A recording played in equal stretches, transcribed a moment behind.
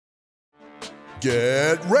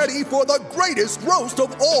Get ready for the greatest roast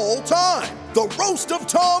of all time, the Roast of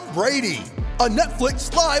Tom Brady, a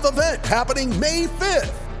Netflix live event happening May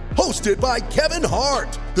 5th. Hosted by Kevin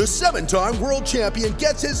Hart, the 7-time world champion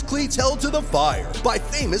gets his cleats held to the fire by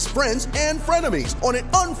famous friends and frenemies on an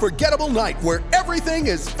unforgettable night where everything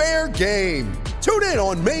is fair game. Tune in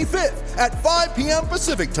on May 5th at 5 p.m.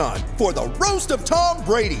 Pacific time for the Roast of Tom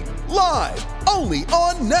Brady, live only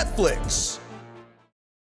on Netflix.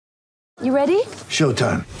 You ready?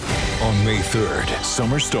 Showtime. On May 3rd,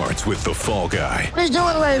 summer starts with The Fall Guy. Let's do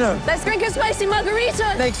it later. Let's drink a spicy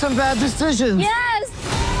margarita. Make some bad decisions. Yes!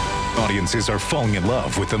 Audiences are falling in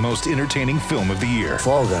love with the most entertaining film of the year.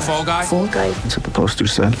 Fall Guy. Fall Guy? Fall Guy. That's what the poster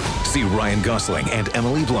said. See Ryan Gosling and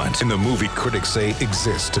Emily Blunt in the movie critics say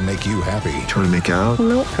exists to make you happy. Trying to make it out?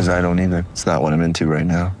 Nope. Because I don't either. It's not what I'm into right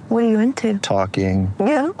now. What are you into? Talking.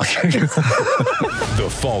 Yeah. The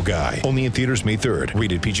Fall Guy. Only in theaters May 3rd.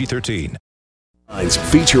 Rated PG-13.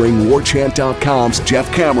 Featuring WarChant.com's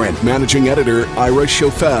Jeff Cameron, managing editor Ira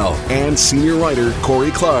Schofel, and senior writer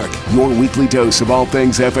Corey Clark. Your weekly dose of all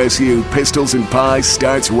things FSU, Pistols, and Pies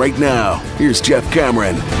starts right now. Here's Jeff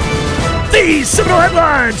Cameron. The Seminole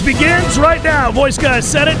Headlines begins right now. Voice guy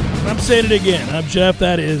said it. I'm saying it again. I'm Jeff.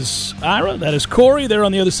 That is Ira. That is Corey. They're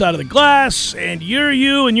on the other side of the glass. And you're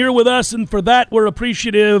you, and you're with us. And for that, we're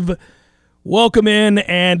appreciative. Welcome in,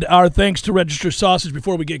 and our thanks to Register Sausage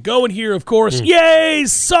before we get going here, of course. Yay,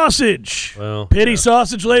 sausage! Well, Pity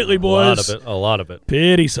sausage lately, boys. A lot of it.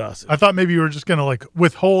 Pity sausage. I thought maybe you were just going to,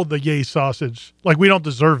 withhold the yay sausage. Like, we don't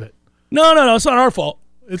deserve it. No, it's not our fault.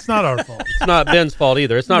 It's not our fault. It's not Ben's fault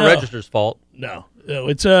either. It's not No. Register's fault. No,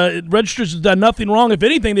 it's Register's has done nothing wrong. If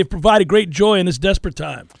anything, they've provided great joy in this desperate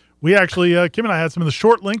time. We actually, Kim and I had some of the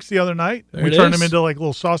short links the other night. There We it turned is. them into,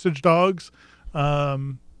 little sausage dogs.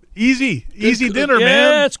 Easy dinner, yeah,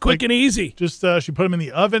 man. Yeah, it's quick and easy. Just she put them in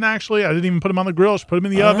the oven, actually. I didn't even put them on the grill. She put them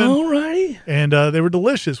in the oven. All right. And they were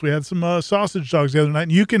delicious. We had some sausage dogs the other night.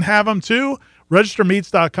 And you can have them, too.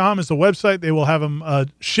 RegisterMeats.com is the website. They will have them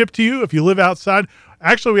shipped to you if you live outside.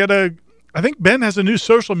 Actually, we had I think Ben has a new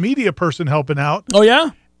social media person helping out. Oh, yeah?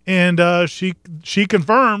 And she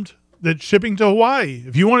confirmed that shipping to Hawaii.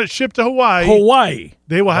 If you want it shipped to Hawaii.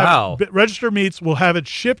 They will have Wow. Register Meats will have it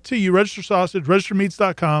shipped to you. Register Sausage,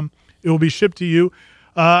 registermeats.com. It will be shipped to you.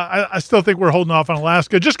 I still think we're holding off on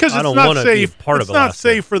Alaska just because I it's don't not wanna be safe. part It's of not Alaska.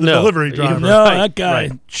 safe for the No. delivery Yeah, driver. No, Right, that guy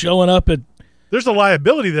right. showing up at There's a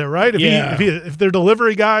liability there, right? If their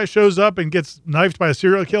delivery guy shows up and gets knifed by a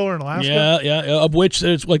serial killer in Alaska. yeah, of which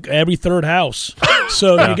there's like every third house.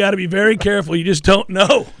 So you got to be very careful. You just don't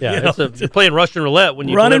know. Yeah, you're playing Russian roulette when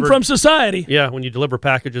you running deliver, from society. Yeah, when you deliver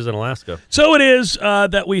packages in Alaska. So it is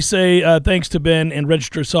that we say thanks to Ben and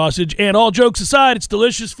Register Sausage. And all jokes aside, it's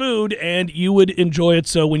delicious food, and you would enjoy it.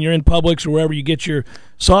 So when you're in Publix or wherever you get your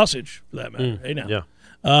sausage, for that matter, hey now. Yeah.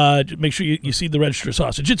 Make sure you see the Register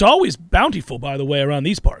Sausage. It's always bountiful, by the way, around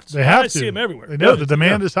these parts. They have I to. see them everywhere. They know the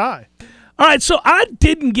demand is high. All right, so I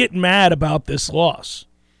didn't get mad about this loss.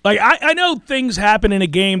 Like, I know things happen in a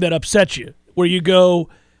game that upset you, where you go,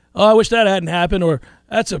 oh, I wish that hadn't happened, or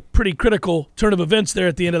that's a pretty critical turn of events there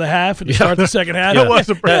at the end of the half and to start the second half. That was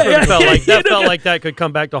a That Yeah. felt like that could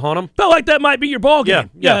come back to haunt him. Felt like that might be your ball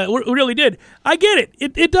game. Yeah. It really did. I get it.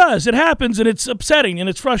 It does. It happens, and it's upsetting, and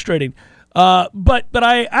it's frustrating. But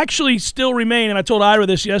I actually still remain, and I told Ira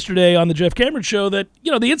this yesterday on the Jeff Cameron show, that the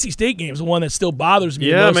NC State game is the one that still bothers me.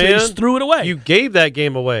 Yeah, most. They man. just threw it away. You gave that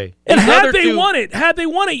game away. and These had other they two- won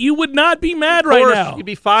it, you would not be mad Of right course, now. you'd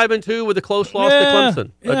be 5-2 with a close loss to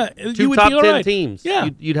Clemson. Yeah, you Two would top be all 10 right. teams. Yeah.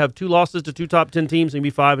 You'd have two losses to two top 10 teams and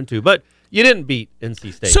you'd be 5-2. But you didn't beat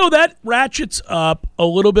NC State. So that ratchets up a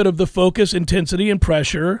little bit of the focus, intensity, and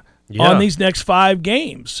pressure on these next 5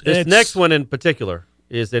 games. This next one in particular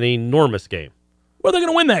is an enormous game. Well, they're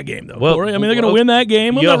going to win that game, though, Well, Corey. I mean, they're going to win that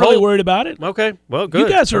game. I'm you not really hope. worried about it. Okay, well, good. You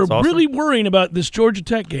guys are That's awesome. really worrying about this Georgia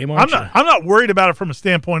Tech game, aren't you? I'm not worried about it from a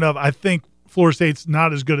standpoint of I think Florida State's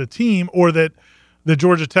not as good a team or that the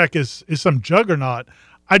Georgia Tech is some juggernaut.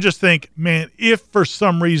 I just think, man, if for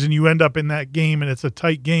some reason you end up in that game and it's a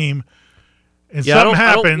tight game and something I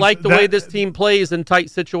happens. don't like the way this team plays in tight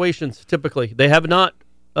situations, typically. They have not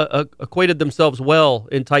equated themselves well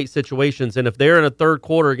in tight situations, and if they're in a third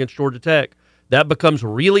quarter against Georgia Tech, that becomes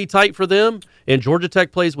really tight for them, and Georgia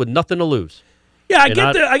Tech plays with nothing to lose. Yeah,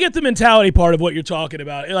 I get the mentality part of what you're talking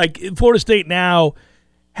about. Like, Florida State now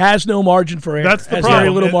has no margin for error. That's the has problem. very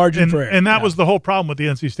little margin and, for error. And that was the whole problem with the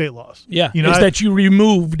NC State loss. Yeah, you know, is that you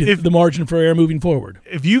removed the margin for error moving forward.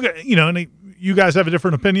 If you guys have a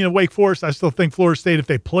different opinion of Wake Forest, I still think Florida State, if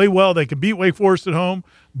they play well, they can beat Wake Forest at home.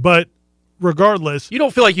 But regardless, you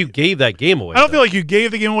don't feel like you gave that game away. I don't feel like you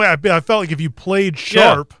gave the game away. I felt like if you played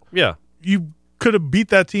sharp, yeah, you could have beat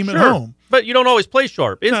that team at Sure. home. But you don't always play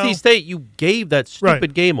sharp. NC No. State, you gave that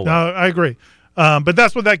stupid game away. No, I agree. But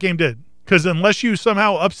that's what that game did. Because unless you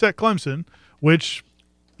somehow upset Clemson, which,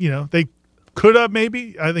 they could have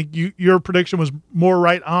maybe. I think your prediction was more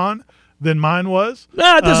right on than mine was.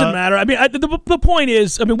 No, it doesn't matter. I mean, the point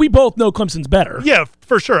is, we both know Clemson's better. Yeah,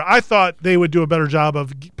 for sure. I thought they would do a better job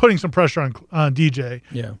of putting some pressure on DJ.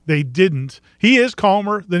 Yeah. They didn't. He is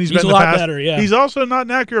calmer than he's been in the a lot past. better, yeah. He's also not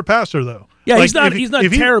an accurate passer, though. Yeah, Like, he's not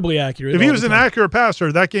terribly accurate. If he all was the an time. accurate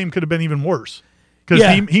passer, that game could have been even worse. Because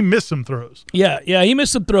Yeah. he missed some throws. Yeah, he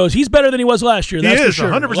missed some throws. He's better than he was last year. He That's is for sure.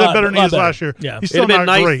 100% better than he was last year. Yeah. He's It would still have been not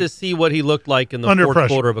nice great. to see what he looked like in the Under fourth pressure.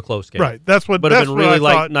 quarter of a close game. Right. That's what. Would have that's been what really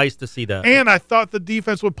I thought. nice to see that. And I thought the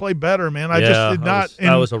defense would play better, man. I just did not.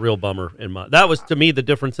 That was a real bummer. That was, to me, the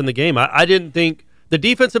difference in the game. I didn't think the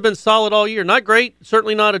defense had been solid all year. Not great.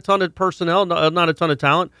 Certainly not a ton of personnel, not a ton of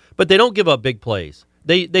talent. But they don't give up big plays.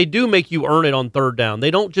 They do make you earn it on third down.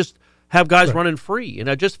 They don't just have guys running free. And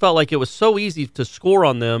I just felt like it was so easy to score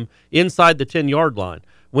on them inside the 10-yard line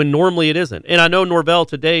when normally it isn't. And I know Norvell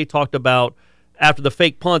today talked about after the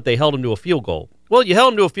fake punt, they held him to a field goal. Well, you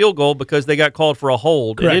held him to a field goal because they got called for a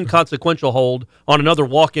hold, Correct. an inconsequential hold on another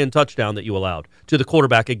walk-in touchdown that you allowed to the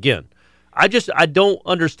quarterback again. I don't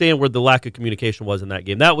understand where the lack of communication was in that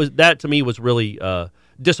game. That to me was really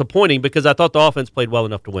disappointing because I thought the offense played well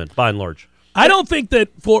enough to win, by and large. I don't think that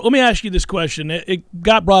let me ask you this question. It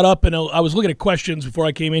got brought up, and I was looking at questions before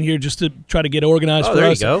I came in here just to try to get organized for us. There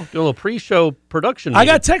you go. Doing a little pre-show production. I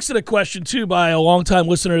got texted a question, too, by a longtime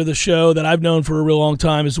listener to the show that I've known for a real long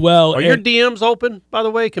time as well. Are your DMs open, by the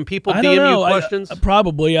way? Can people I don't DM know. you questions?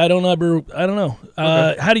 Probably. I don't know.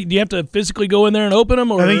 Okay. How do you have to physically go in there and open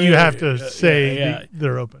them? Or, I think you have to say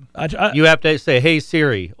they're open. You have to say, "Hey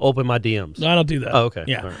Siri, open my DMs." I don't do that. Oh, okay.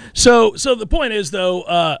 Yeah. Right. So the point is, though,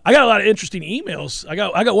 I got a lot of interesting emails. I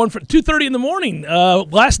got one for 2:30 in the morning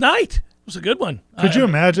last night. It was a good one. Could you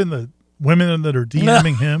imagine the women that are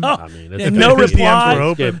DMing him? I mean, And no his DMs reply. were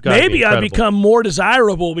open. It's gotta Maybe be I incredible. become more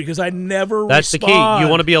desirable because I never That's respond. the key. You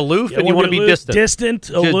want to be aloof and you want to be aloof, distant. Distant,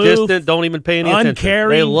 Just aloof. distant. Don't even pay any attention.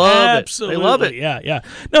 Uncaring. They love Absolutely. it. They love it. Yeah.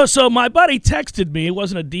 No, so my buddy texted me. It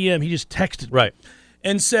wasn't a DM. He just texted me. Right.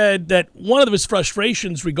 And said that one of his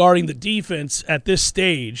frustrations regarding the defense at this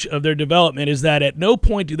stage of their development is that at no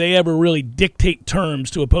point do they ever really dictate terms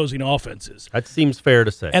to opposing offenses. That seems fair to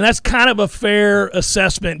say. And that's kind of a fair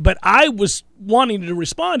assessment. But I was wanting to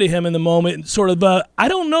respond to him in the moment, sort of, I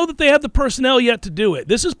don't know that they have the personnel yet to do it.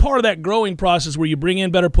 This is part of that growing process where you bring in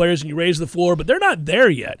better players and you raise the floor, but they're not there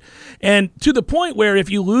yet. And to the point where if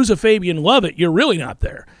you lose a Fabian Lovett, you're really not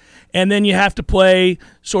there. And then you have to play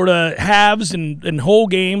sort of halves and whole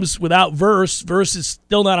games without Verse. Verse is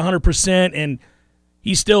still not 100%, and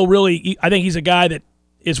he's still really – I think he's a guy that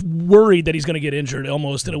is worried that he's going to get injured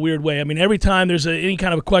almost in a weird way. I mean, every time there's any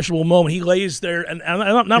kind of a questionable moment, he lays there – and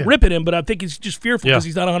I'm not ripping him, but I think he's just fearful because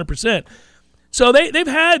he's not 100%. So they've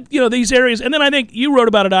had, these areas. And then I think you wrote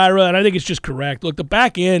about it, Ira, and I think it's just correct. Look, the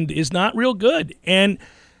back end is not real good, and –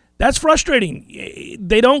 that's frustrating.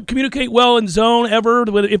 They don't communicate well in zone ever.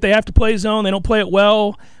 If they have to play zone, they don't play it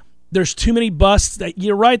well. There's too many busts.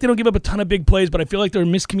 You're right, they don't give up a ton of big plays, but I feel like there are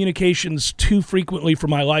miscommunications too frequently for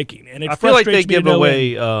my liking. And I feel like they give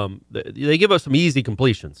away they give us some easy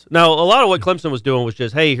completions. Now, a lot of what Clemson was doing was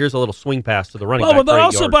just, hey, here's a little swing pass to the running back. But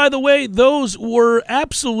also, yards. by the way, those were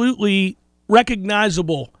absolutely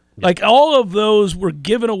recognizable. Yeah. Like all of those were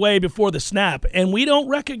given away before the snap, and we don't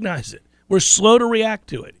recognize it. We're slow to react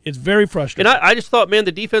to it. It's very frustrating. And I just thought, man,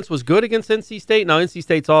 the defense was good against NC State. Now, NC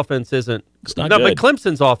State's offense isn't. It's not good. But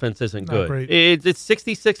Clemson's offense isn't Not good. great. It's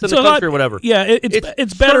 66 in the country or whatever. Yeah,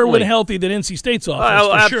 it's better when healthy than NC State's offense.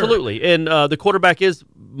 For absolutely. Sure. And the quarterback is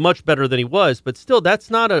much better than he was, but still, that's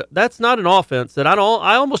not an offense that I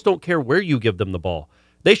almost don't care where you give them the ball.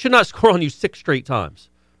 They should not score on you 6 straight times.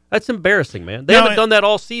 That's embarrassing, man. They haven't done that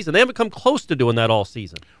all season. They haven't come close to doing that all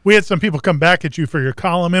season. We had some people come back at you for your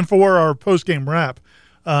column and for our post-game wrap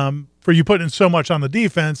for you putting so much on the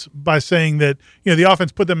defense by saying that the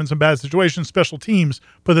offense put them in some bad situations, special teams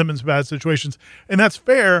put them in some bad situations, and that's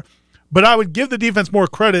fair. But I would give the defense more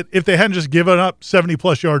credit if they hadn't just given up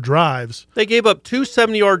 70-plus yard drives. They gave up 2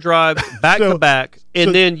 70-yard drives back-to-back,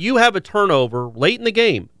 and then you have a turnover late in the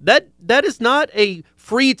game. That is not a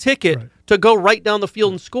free ticket to go right down the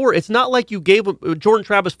field and score. It's not like you gave him Jordan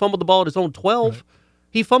Travis fumbled the ball at his own 12. Right.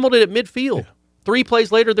 He fumbled it at midfield. 3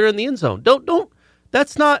 plays later, they're in the end zone.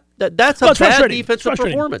 That's not that's a bad defensive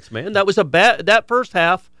performance, man. That was that first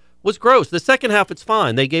half was gross. The second half, it's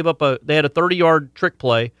fine. They gave up they had a 30-yard trick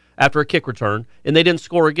play after a kick return, and they didn't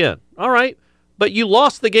score again. All right. But you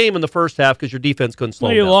lost the game in the first half because your defense couldn't slow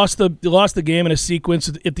Well, them you down. lost the game in a sequence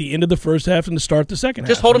at the end of the first half and to start the second half.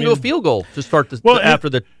 Just hold them to a field goal to start after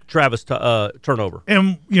the Travis turnover.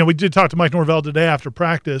 And, we did talk to Mike Norvell today after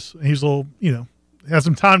practice. He's a little, has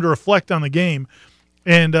some time to reflect on the game.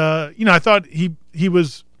 And, I thought he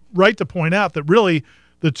was right to point out that really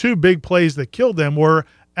the two big plays that killed them were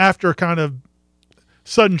after kind of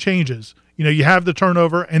sudden changes. You have the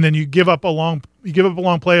turnover, and then you give up a long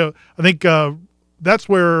play. I think that's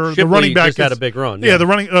where Shipley the running back had a big run. Yeah, the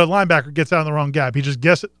running linebacker gets out in the wrong gap. He just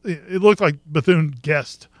guessed. It looked like Bethune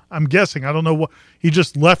guessed. I'm guessing. I don't know what. He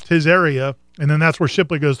just left his area, and then that's where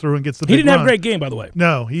Shipley goes through and gets the big run. He didn't have a great game, by the way.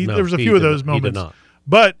 No, there was a few of those moments. He did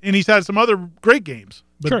not. And he's had some other great games,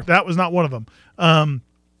 but that was not one of them.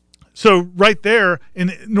 So right there,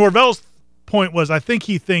 and Norvell's point was, I think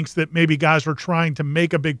he thinks that maybe guys were trying to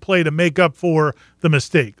make a big play to make up for the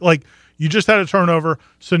mistake. Like, you just had a turnover,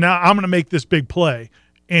 so now I'm going to make this big play,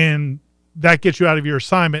 and that gets you out of your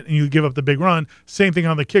assignment, and you give up the big run. Same thing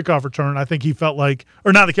on the kickoff return. I think he felt like,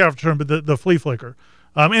 or not the kickoff return, but the flea flicker.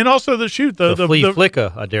 And also the shoot. The flea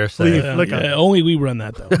flicker, I dare say. Yeah, only we run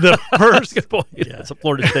that, though. The first. Good point. Yeah. It's a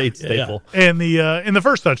Florida State staple. Yeah. And in the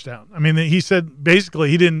first touchdown, he said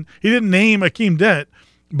basically he didn't name Akeem Dent,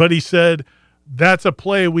 but he said that's a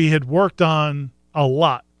play we had worked on a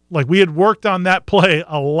lot. Like, we had worked on that play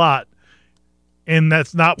a lot, and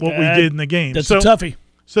that's not what we did in the game. That's a toughie.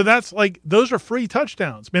 So that's like, those are free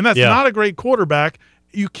touchdowns. Man, that's not a great quarterback.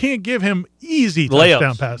 You can't give him easy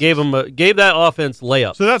touchdown passes. Gave that offense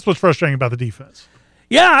layups. So that's what's frustrating about the defense.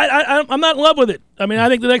 Yeah, I'm not in love with it. I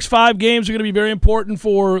think the next 5 games are going to be very important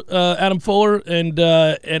for Adam Fuller, and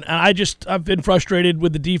I've been frustrated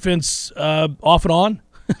with the defense off and on.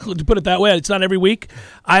 To put it that way, it's not every week.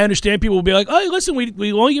 I understand people will be like, "Oh, listen,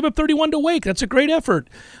 we only give up 31 to Wake. That's a great effort."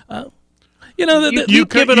 You've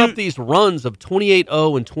given up these runs of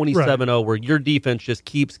 28-0 and 27-0 where your defense just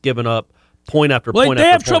keeps giving up point after point after point. They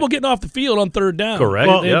have trouble getting off the field on third down. Correct.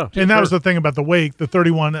 Well, and that was the thing about the Wake, the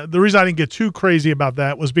 31. The reason I didn't get too crazy about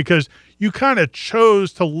that was because you kind of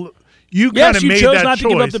chose to. You kind of made chose that not choice.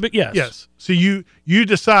 To give up the big. Yes. So you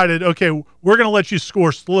decided, okay, we're going to let you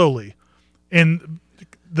score slowly, and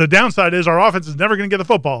the downside is our offense is never going to get the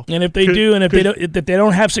football. And if they do, and if they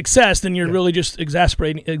don't have success, then you're really just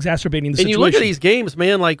exacerbating the situation. And you look at these games,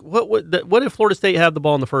 man. Like, what did Florida State have the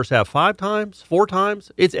ball in the first half? 5 times, 4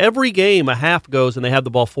 times. It's every game a half goes and they have the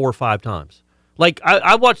ball 4 or 5 times. Like,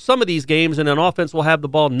 I watched some of these games, and an offense will have the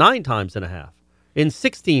ball 9 times in a half, in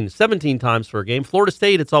 16, 17 times for a game. Florida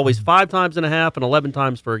State, it's always 5 times in a half and 11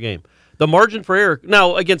 times for a game. The margin for error.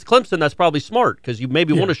 Now, against Clemson, that's probably smart because you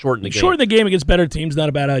maybe want to shorten the game. Shorten the game against better teams, not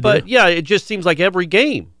a bad idea. But, yeah, it just seems like every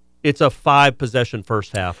game it's a 5-possession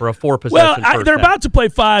first half or a 4-possession first half. They're about to play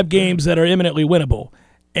 5 games that are imminently winnable,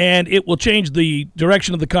 and it will change the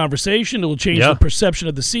direction of the conversation. It will change the perception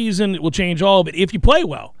of the season. It will change all of it if you play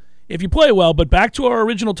well. But back to our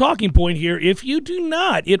original talking point here, if you do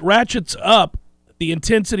not, it ratchets up the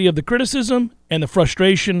intensity of the criticism and the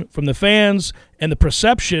frustration from the fans and the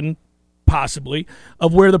perception possibly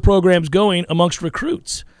of where the program's going amongst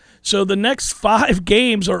recruits. So the next 5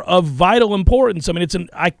 games are of vital importance.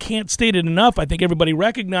 I can't state it enough. I think everybody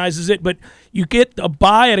recognizes it, but you get a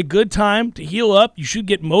bye at a good time to heal up. You should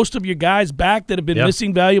get most of your guys back that have been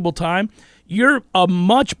missing valuable time. You're a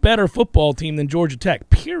much better football team than Georgia Tech,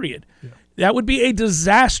 period. Yeah. That would be a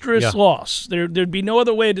disastrous loss. There'd be no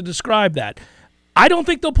other way to describe that. I don't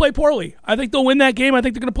think they'll play poorly. I think they'll win that game. I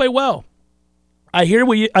think they're going to play well. I hear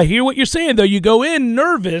what you're saying, though. You go in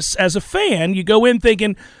nervous as a fan. You go in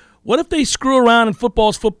thinking, what if they screw around and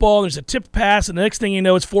football's football, there's a tipped pass, and the next thing you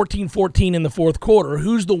know, it's 14-14 in the fourth quarter.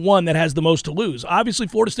 Who's the one that has the most to lose? Obviously,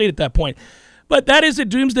 Florida State at that point. But that is a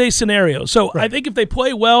doomsday scenario. So I think if they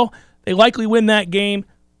play well, they likely win that game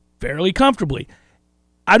fairly comfortably.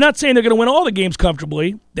 I'm not saying they're going to win all the games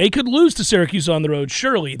comfortably. They could lose to Syracuse on the road,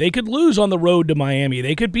 surely. They could lose on the road to Miami.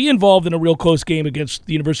 They could be involved in a real close game against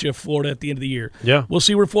the University of Florida at the end of the year. Yeah. We'll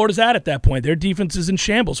see where Florida's at that point. Their defense is in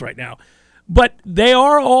shambles right now. But they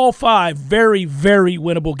are all 5 very, very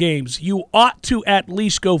winnable games. You ought to at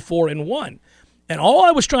least go 4-1. And all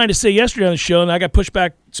I was trying to say yesterday on the show, and I got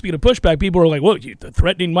pushback, speaking of pushback, people were like, whoa, the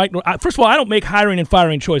threatening Mike. First of all, I don't make hiring and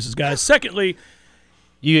firing choices, guys. Secondly,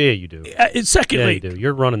 yeah, you do. Secondly, you do.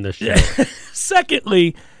 You're running this show.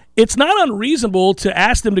 Secondly, it's not unreasonable to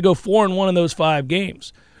ask them to go 4-1 in those 5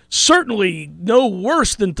 games. Certainly no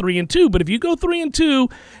worse than 3-2, but if you go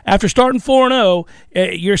 3-2 after starting 4-0,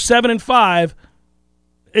 you're 7-5.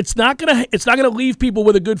 it's not gonna leave people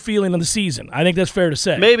with a good feeling on the season. I think that's fair to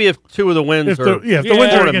say. Maybe if two of the wins if the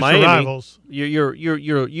wins are against Miami, your rivals,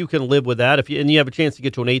 you can live with that. And you have a chance to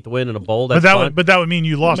get to an 8th win in a bowl. That's fine. But that would mean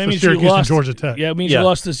you lost to Syracuse and Georgia Tech. Yeah, it means you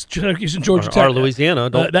lost to Syracuse and Georgia Tech. Or Louisiana.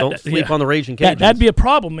 Don't sleep on the Raging Cajuns. That'd be a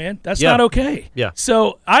problem, man. That's not okay. Yeah.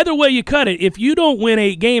 So either way you cut it, if you don't win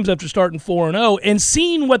 8 games after starting 4-0 and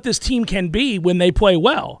seeing what this team can be when they play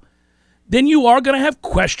well, then you are going to have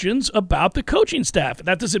questions about the coaching staff.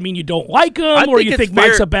 That doesn't mean you don't like him or you think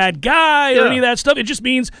Mike's a bad guy or any of that stuff. It just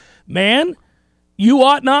means, man, you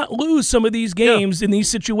ought not lose some of these games in these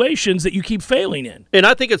situations that you keep failing in. And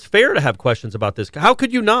I think it's fair to have questions about this. How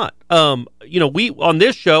could you not? We on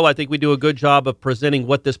this show, I think we do a good job of presenting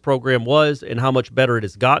what this program was and how much better it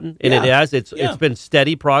has gotten. And it has. It's been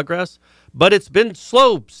steady progress. But it's been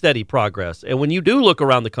slow, steady progress. And when you do look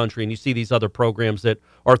around the country and you see these other programs that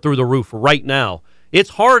are through the roof right now,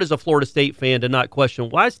 it's hard as a Florida State fan to not question,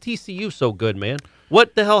 why is TCU so good, man?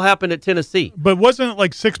 What the hell happened at Tennessee? But wasn't it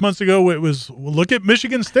like 6 months ago it was, look at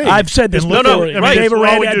Michigan State? I've said this before. Right. Dave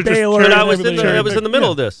Aranda at Baylor. I was in the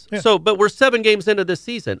middle of this. Yeah. So, but we're 7 games into this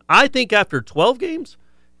season. I think after 12 games,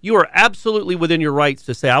 you are absolutely within your rights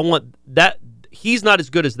to say, I want that. He's not as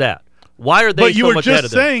good as that. Why are they so much ahead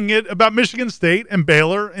of them? But you were just saying it about Michigan State and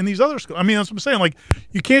Baylor and these other schools. I mean, that's what I'm saying. Like,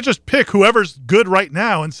 you can't just pick whoever's good right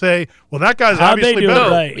now and say, well, that guy's obviously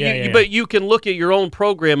better. Right. But you can look at your own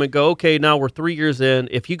program and go, okay, now we're 3 years in.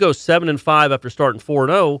 If you go 7-5 after starting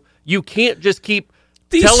 4-0, you can't just keep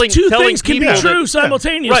telling things can people be true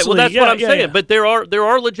simultaneously. Right. Well, that's what I'm saying. Yeah. But there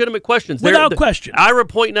are legitimate questions. Without question. Ira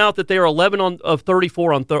pointing out that they are 11 of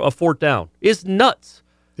 34 on a fourth down is nuts.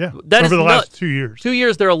 Yeah, that over is the nuts. last 2 years. 2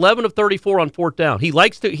 years, they're 11 of 34 on fourth down. He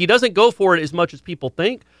doesn't go for it as much as people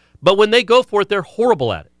think, but when they go for it, they're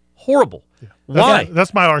horrible at it. Horrible. Yeah. Why?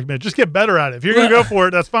 That's my argument. Just get better at it. If you're going to go for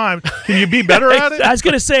it, that's fine. Can you be better at it? I was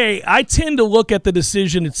going to say, I tend to look at the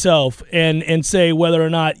decision itself and say whether or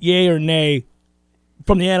not yay or nay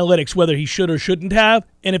from the analytics, whether he should or shouldn't have.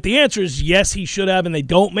 And if the answer is yes, he should have, and they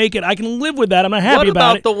don't make it, I can live with that. I'm not happy about it.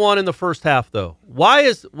 What about the one in the first half, though? Why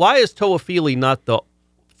is Toafili not the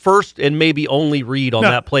first and maybe only read on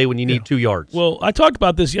that play when you need 2 yards? Well, I talked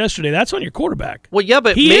about this yesterday. That's on your quarterback. Well, yeah,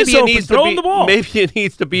 but maybe it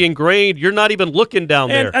needs to be ingrained. You're not even looking down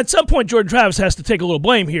there. And at some point, Jordan Travis has to take a little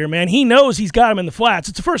blame here, man. He knows he's got him in the flats.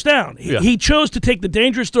 It's a first down. He chose to take the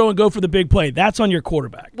dangerous throw and go for the big play. That's on your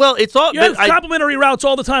quarterback. Well, it's all. You have complimentary routes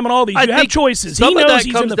all the time on all these. You have choices. Some he knows of that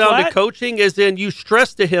he's comes in the down flat. to coaching, as in you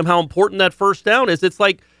stress to him how important that first down is. It's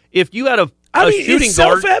like if you had a shooting it's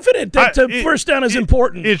guard. self-evident that first down is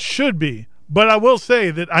important. It should be. But I will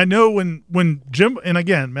say that I know when Jim, and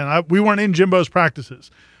again, man, we weren't in Jimbo's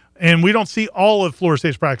practices, and we don't see all of Florida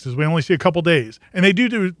State's practices. We only see a couple days, and they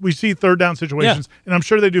do. We see third down situations, and I'm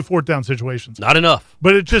sure they do fourth down situations. Not enough.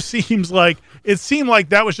 But it just seemed like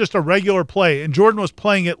that was just a regular play, and Jordan was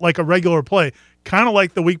playing it like a regular play, kind of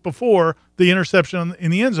like the week before the interception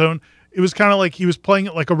in the end zone. It was kind of like he was playing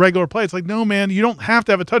it like a regular play. It's like, no, man, you don't have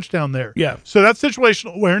to have a touchdown there. Yeah. So that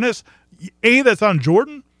situational awareness, that's on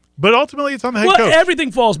Jordan. But ultimately, it's on the head coach.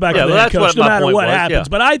 Everything falls back on the head coach, no matter what happens.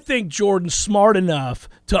 Yeah. But I think Jordan's smart enough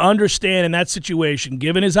to understand in that situation,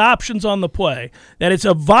 given his options on the play, that it's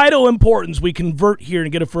of vital importance we convert here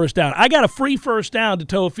and get a first down. I got a free first down to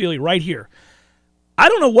Toafili right here. I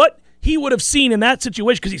don't know what he would have seen in that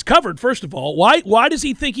situation because he's covered, first of all. Why does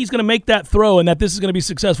he think he's going to make that throw and that this is going to be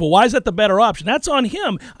successful? Why is that the better option? That's on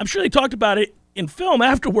him. I'm sure they talked about it in film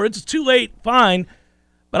afterwards. It's too late, fine.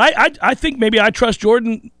 But I think maybe I trust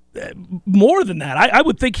Jordan more than that. I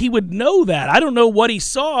would think he would know that. I don't know what he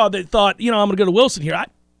saw that thought, I'm going to go to Wilson here.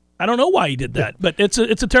 I don't know why he did that, but it's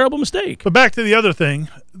a terrible mistake. But back to the other thing.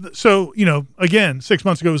 So, again, 6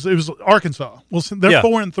 months ago, it was Arkansas. Well, they're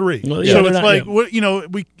 4-3. Well, so it's like,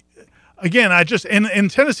 we again, in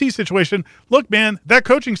Tennessee's situation, look, man, that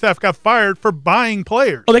coaching staff got fired for buying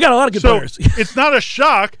players. Oh, they got a lot of good players. It's not a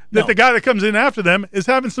shock that the guy that comes in after them is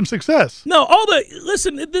having some success. No,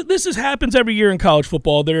 this happens every year in college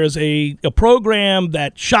football. There is a program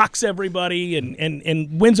that shocks everybody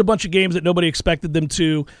and wins a bunch of games that nobody expected them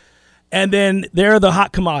to. And then they're the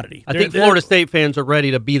hot commodity. I think Florida State fans are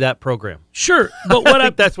ready to be that program. Sure, but what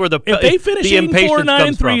think that's where if they finish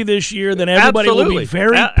 4-9-3 this year, then everybody will be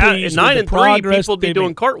very pleased with the progress. People will be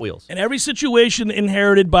doing cartwheels. And every situation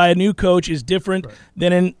inherited by a new coach is different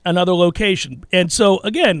than in another location. And so,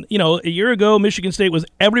 again, a year ago, Michigan State was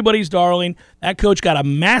everybody's darling. That coach got a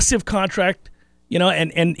massive contract,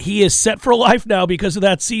 and he is set for life now because of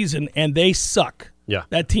that season, and they suck. Yeah,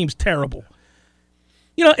 that team's terrible.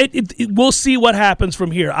 We'll see what happens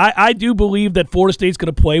from here. I do believe that Florida State's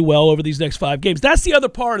going to play well over these next 5 games. That's the other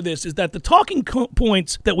part of this, is that the talking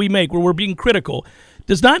points that we make where we're being critical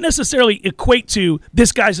does not necessarily equate to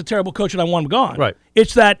this guy's a terrible coach and I want him gone. Right.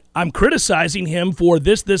 It's that I'm criticizing him for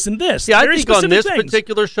this, and this. Yeah, Very I think on this things.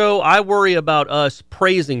 particular show, I worry about us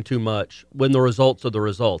praising too much when the results are the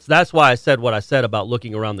results. That's why I said what I said about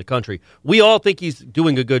looking around the country. We all think he's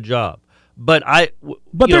doing a good job. But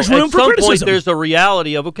there's room for at some criticism. point, there's a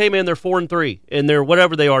reality of, okay, man, they're 4-3, and they're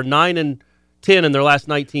whatever they are, 9-10 in their last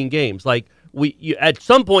 19 games. Like, at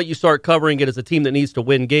some point, you start covering it as a team that needs to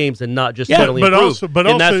win games and not just steadily improve.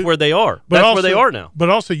 And that's where they are. That's where they are now. But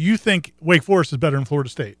also, you think Wake Forest is better than Florida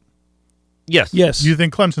State. Yes. You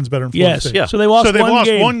think Clemson's better than Florida State. Yeah. So they lost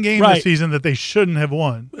one game this season that they shouldn't have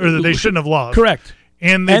won, or that they shouldn't have lost. Correct.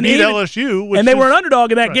 And they beat LSU. And they were an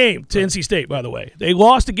underdog in that game to NC State, by the way. They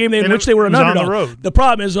lost a game in which they were an underdog. On the road. The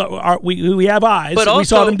problem is we have eyes. But also, we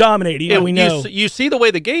saw them dominating, and we know. You see the way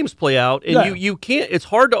the games play out, and you can't. It's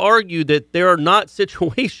hard to argue that there are not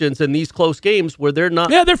situations in these close games where they're not.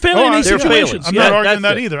 Yeah, they're failing in these situations. I'm not arguing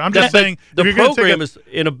that either. I'm just saying the program is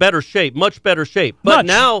in a better shape, much better shape. But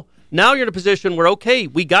now you're in a position where, okay,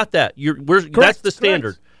 we got that. That's the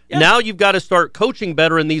standard. Correct. Yeah. Now you've got to start coaching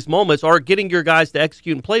better in these moments, or getting your guys to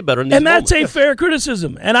execute and play better in these moments. And that's a fair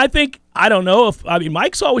criticism. And I don't know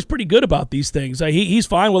Mike's always pretty good about these things. He's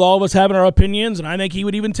fine with all of us having our opinions, and I think he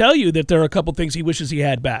would even tell you that there are a couple things he wishes he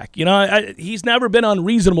had back. He's never been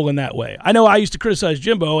unreasonable in that way. I know I used to criticize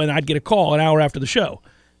Jimbo, and I'd get a call an hour after the show.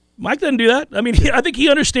 Mike doesn't do that. I think he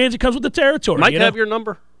understands it comes with the territory. Mike have your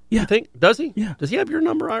number? Yeah. You think? Does he? Yeah. Does he have your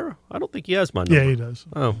number, Ira? I don't think he has my number. Yeah, he does.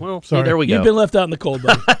 Oh, well, sorry. See, there we go. You've been left out in the cold,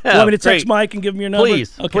 buddy. You want me to text Mike and give him your number?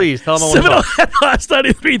 Please. Okay. Please. Tell him I want to Seminole talk. Headlines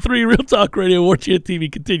 93.3 Real Talk Radio. War Chant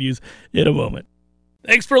TV continues in a moment.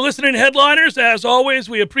 Thanks for listening, Headliners. As always,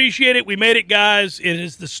 we appreciate it. We made it, guys. It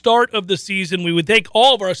is the start of the season. We would thank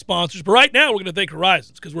all of our sponsors, but right now we're going to thank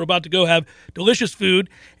Horizons because we're about to go have delicious food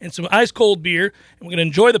and some ice-cold beer, and we're going to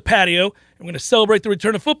enjoy the patio, and we're going to celebrate the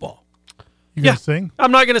return of football. You gonna sing?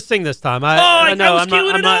 I'm not going to sing this time. I know I'm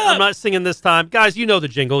not singing this time. Guys, you know the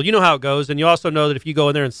jingle. You know how it goes, and you also know that if you go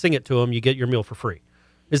in there and sing it to them, you get your meal for free.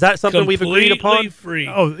 Is that something we've agreed upon? Free.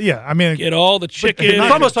 Oh, yeah. I mean, get all the chicken,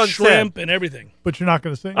 it's almost shrimp, and everything. But you're not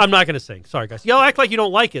going to sing? I'm not going to sing. Sorry, guys. Y'all act like you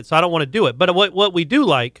don't like it, so I don't want to do it. But what we do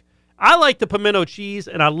like, I like the pimento cheese,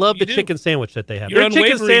 and I love the chicken sandwich that they have. Their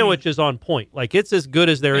chicken sandwich is on point. Like, it's as good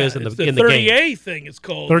as there is in the game. 38 thing it's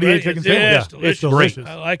called. 38 right? chicken sandwich. Yeah, it's delicious.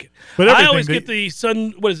 I like it. But I always get the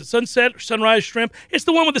sunrise shrimp. It's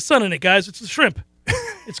the one with the sun in it, guys. It's the shrimp.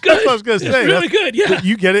 It's good. That's what I was going to say. It's really good, yeah.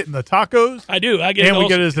 You get it in the tacos. I do. I get and it we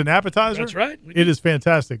get it as an appetizer. That's right. It is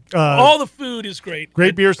fantastic. All the food is great.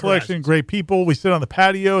 Great beer selection, great people. We sit on the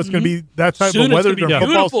patio. It's going to be that type of weather during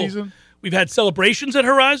football season. We've had celebrations at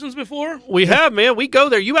Horizons before. We have, man. We go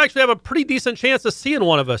there. You actually have a pretty decent chance of seeing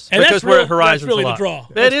one of us and because we're at Horizons. That's really a lot. the draw.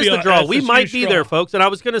 That is the draw. We might be there, folks. And I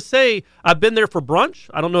was going to say, I've been there for brunch.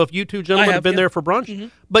 I don't know if you two gentlemen have been there for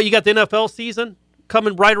brunch, but you got the NFL season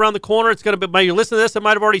coming right around the corner. It's going to be, by you listen to this, it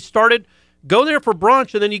might have already started. Go there for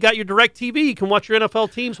brunch, and then you got your direct TV. You can watch your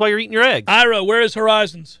NFL teams while you're eating your eggs. Ira, where is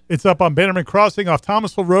Horizons? It's up on Bannerman Crossing off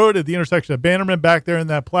Thomasville Road at the intersection of Bannerman, back there in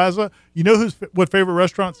that plaza. You know what favorite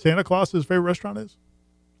restaurant Santa Claus's favorite restaurant is?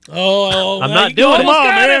 Oh, I'm not doing it. Come on,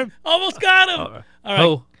 man. Almost got him. All right.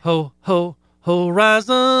 All right. Ho,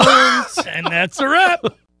 Horizons. And that's a wrap.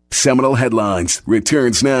 Seminole Headlines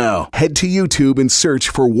returns now. Head to YouTube and search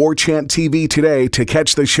for War Chant TV today to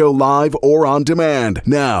catch the show live or on demand.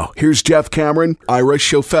 Now, here's Jeff Cameron, Ira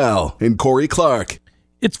Schofel, and Corey Clark.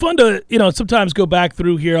 It's fun to, sometimes go back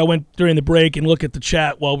through here. I went during the break and look at the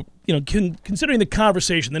chat while, considering the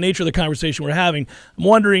conversation, the nature of the conversation we're having. I'm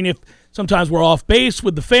wondering if sometimes we're off base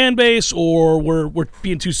with the fan base, or we're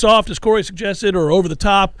being too soft, as Corey suggested, or over the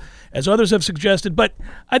top, as others have suggested. But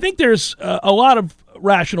I think there's a lot of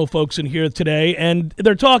rational folks in here today, and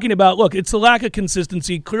they're talking about, look, it's the lack of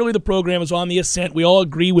consistency. Clearly the program is on the ascent. We all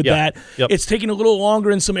agree with that. Yep. It's taking a little longer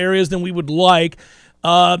in some areas than we would like,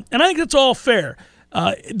 and I think that's all fair.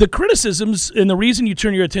 The criticisms and the reason you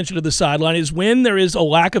turn your attention to the sideline is when there is a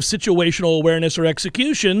lack of situational awareness or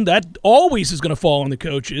execution, that always is going to fall on the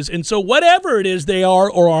coaches. And so whatever it is they are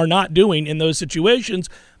or are not doing in those situations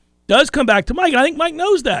does come back to Mike. And I think Mike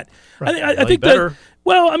knows that. Right. I think that.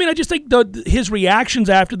 Well, I just think his reactions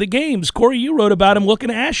after the games. Corey, you wrote about him looking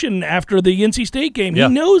ashen after the NC State game. Yeah.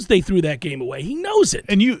 He knows they threw that game away. He knows it.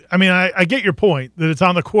 And I get your point that it's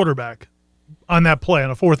on the quarterback on that play on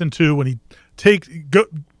a 4th and 2 when he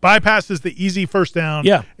bypasses the easy first down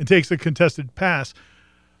and takes a contested pass.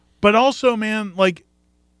 But also, man,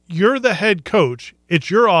 you're the head coach. It's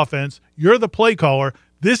your offense. You're the play caller.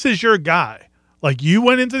 This is your guy. Like, you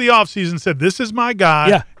went into the offseason and said, this is my guy.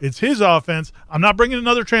 Yeah. It's his offense. I'm not bringing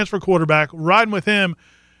another transfer quarterback, riding with him.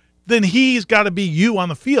 Then he's got to be you on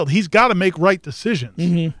the field. He's got to make right decisions.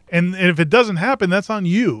 Mm-hmm. And if it doesn't happen, that's on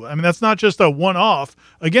you. I mean, that's not just a one-off.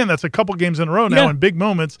 Again, that's a couple games in a row now. Yeah. In big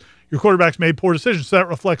moments, your quarterback's made poor decisions, so that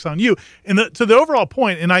reflects on you. And to the overall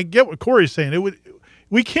point, and I get what Corey's saying,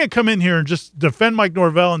 we can't come in here and just defend Mike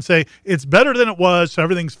Norvell and say it's better than it was, so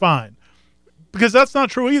everything's fine. Because that's not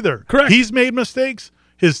true either. Correct. He's made mistakes.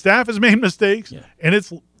 His staff has made mistakes. Yeah. And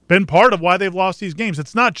it's been part of why they've lost these games.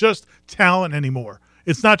 It's not just talent anymore.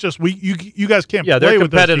 It's not just you guys can't play with those they're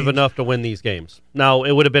competitive teams. enough to win these games. Now,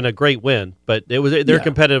 it would have been a great win, but they're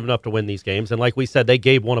competitive enough to win these games. And like we said, they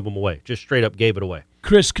gave one of them away. Just straight up gave it away.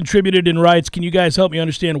 Chris contributed and writes, can you guys help me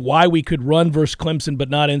understand why we could run versus Clemson but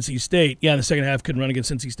not NC State? Yeah, in the second half, couldn't run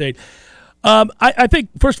against NC State. I think,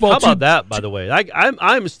 first of all, how about that, by the way?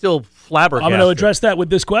 I'm still flabbergasted. I'm going to address that with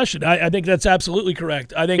this question. I think that's absolutely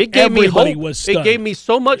correct. I think it gave everybody me hope. was stunned. It gave me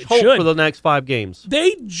so much hope for the next 5 games.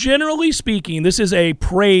 They, generally speaking, this is a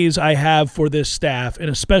praise I have for this staff, and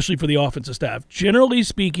especially for the offensive staff. Generally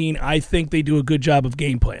speaking, I think they do a good job of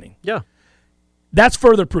game planning. Yeah. That's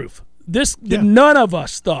further proof. None of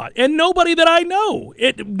us thought, and nobody that I know,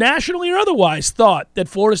 nationally or otherwise, thought that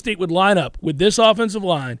Florida State would line up with this offensive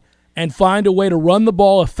line and find a way to run the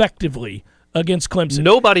ball effectively against Clemson.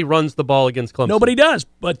 Nobody runs the ball against Clemson. Nobody does,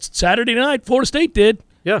 but Saturday night, Florida State did.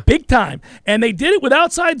 Yeah. Big time. And they did it with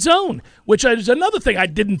outside zone, which is another thing I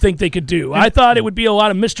didn't think they could do. I thought it would be a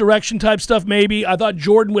lot of misdirection type stuff maybe. I thought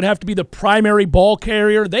Jordan would have to be the primary ball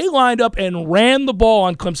carrier. They lined up and ran the ball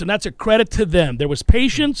on Clemson. That's a credit to them. There was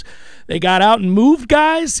patience. They got out and moved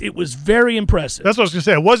guys. It was very impressive. That's what I was going to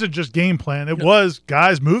say. It wasn't just game plan. It was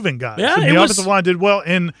guys moving guys. Yeah, and the offensive line did well.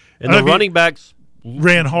 And the running backs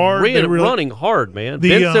ran hard. Running hard, man.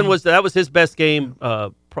 Benson that was his best game.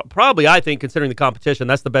 Probably, I think, considering the competition,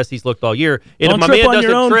 that's the best he's looked all year. And Don't if my trip man on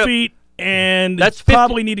your doesn't own feet, and that's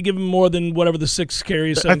probably need to give him more than whatever the 6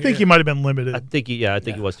 carries. I think he might have been limited. I think he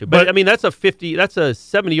was too. But I mean, that's a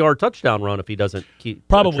 70-yard touchdown run if he doesn't keep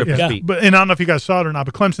probably trip his feet. But and I don't know if you guys saw it or not,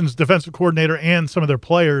 but Clemson's defensive coordinator and some of their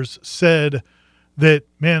players said that,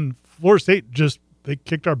 man, Florida State they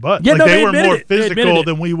kicked our butt. Yeah, they were more it. physical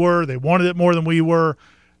than we were. They wanted it more than we were.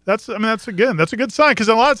 That's a good sign, because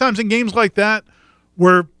a lot of times in games like that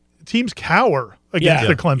where teams cower against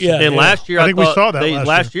the Clemson. Yeah. And last year, I think we saw that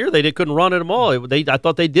last year. They couldn't run it them all. I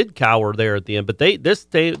thought they did cower there at the end. But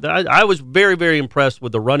I was very, very impressed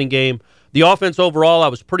with the running game. The offense overall, I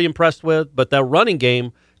was pretty impressed with. But that running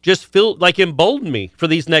game just emboldened me for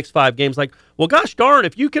these next 5 games. Like, well, gosh darn,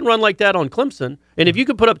 if you can run like that on Clemson, and if you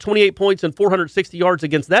can put up 28 points and 460 yards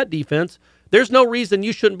against that defense, there's no reason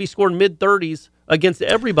you shouldn't be scoring mid-30s against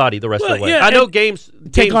everybody the rest of the way. Yeah, I know games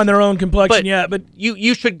take on their own complexion, but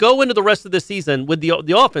you should go into the rest of the season with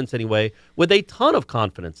the offense anyway with a ton of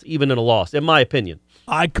confidence, even in a loss, in my opinion.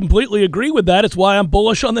 I completely agree with that. It's why I'm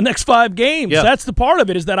bullish on the next 5 games. Yeah. That's the part of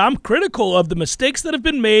it, is that I'm critical of the mistakes that have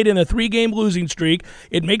been made in a 3-game losing streak.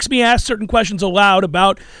 It makes me ask certain questions aloud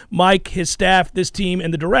about Mike, his staff, this team,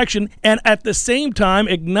 and the direction, and at the same time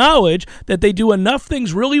acknowledge that they do enough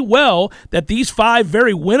things really well that these 5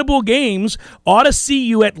 very winnable games ought to see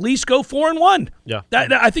you at least go 4-1. Yeah.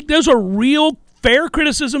 I think those are real fair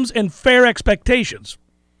criticisms and fair expectations.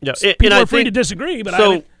 Yeah, People are free to disagree, but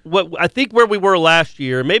I think where we were last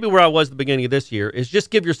year, maybe where I was at the beginning of this year, is just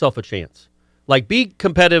give yourself a chance. Like, be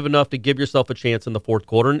competitive enough to give yourself a chance in the fourth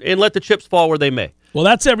quarter and let the chips fall where they may. Well,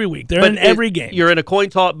 that's every week. They're in every game. You're in a coin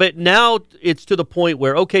toss, but now it's to the point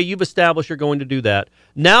where, okay, you've established you're going to do that.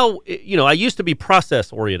 Now, I used to be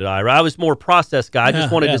process-oriented, Ira. I was more process guy. I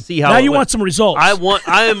just wanted to see how now you want some results.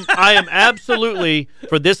 I am absolutely,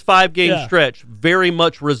 for this 5-game stretch, very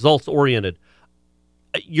much results-oriented.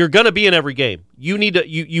 You're going to be in every game.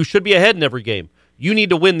 You should be ahead in every game. You need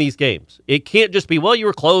to win these games. It can't just be, well, you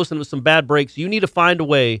were close and with some bad breaks. You need to find a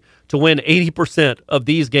way to win 80% of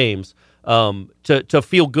these games to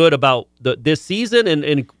feel good about this season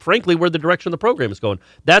and frankly, where the direction of the program is going.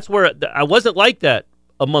 That's where I wasn't like that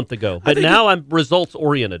a month ago, but now I'm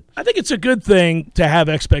results-oriented. I think it's a good thing to have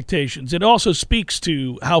expectations. It also speaks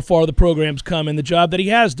to how far the program's come in the job that he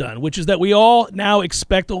has done, which is that we all now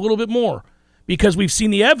expect a little bit more because we've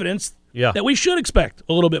seen the evidence that we should expect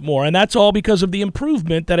a little bit more, and that's all because of the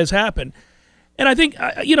improvement that has happened. And I think,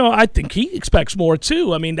 I think he expects more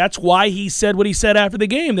too. I mean, that's why he said what he said after the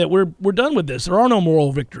game, that we're done with this. There are no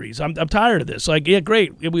moral victories. I'm tired of this. Like, yeah,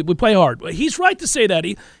 great. We play hard. He's right to say that.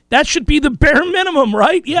 That should be the bare minimum,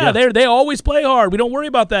 right? Yeah. They always play hard. We don't worry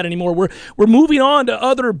about that anymore. We're moving on to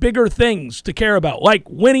other bigger things to care about, like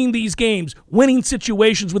winning these games, winning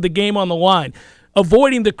situations with the game on the line,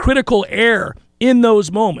 avoiding the critical error in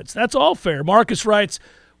those moments. That's all fair. Marcus writes,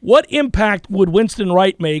 what impact would Winston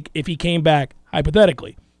Wright make if he came back,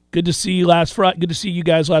 hypothetically? Good to see you Good to see you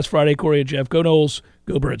guys last Friday, Corey and Jeff. Go Noles,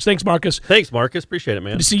 go Birds. Thanks, Marcus. Thanks, Marcus. Appreciate it,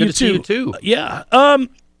 man. Good to see Good you to see you too. Yeah.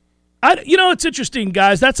 It's interesting,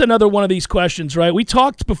 guys. That's another one of these questions, right? We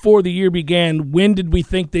talked before the year began, when did we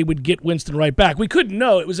think they would get Winston Wright back? We couldn't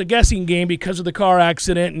know. It was a guessing game because of the car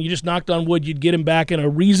accident, and you just knocked on wood you'd get him back in a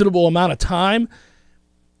reasonable amount of time.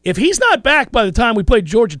 If he's not back by the time we play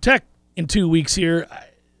Georgia Tech in 2 weeks here,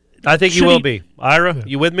 I think he will be. Ira,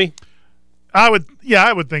 you with me? I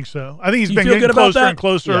would think so. I think he's been getting closer and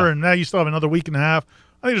closer, and now you still have another week and a half.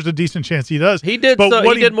 I think there's a decent chance he does. He did.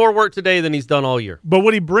 He did more work today than he's done all year. But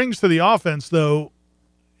what he brings to the offense, though,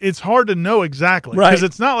 it's hard to know exactly, because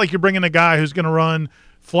it's not like you're bringing a guy who's going to run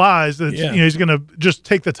flies. He's going to just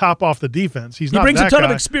take the top off the defense. He brings a ton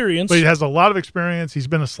of experience, but he has a lot of experience. He's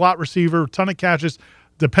been a slot receiver, ton of catches,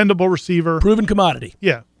 dependable receiver, proven commodity.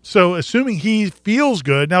 Yeah. So assuming he feels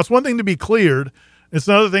good, now it's one thing to be cleared. It's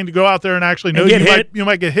another thing to go out there and actually know you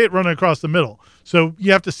might get hit running across the middle. So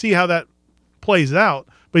you have to see how that plays out.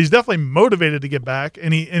 But he's definitely motivated to get back,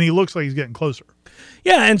 and he looks like he's getting closer.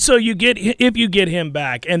 Yeah, and so if you get him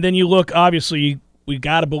back, and then you look, obviously, we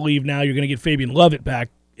got to believe now you're going to get Fabian Lovett back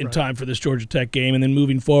in time for this Georgia Tech game, and then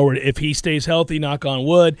moving forward, if he stays healthy, knock on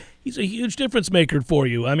wood, he's a huge difference maker for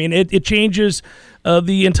you. I mean, it changes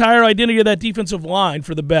the entire identity of that defensive line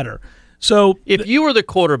for the better. So if you were the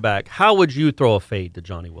quarterback, how would you throw a fade to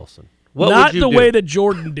Johnny Wilson? Not the way that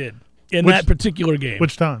Jordan did in that particular game.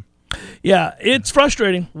 Which time? Yeah, it's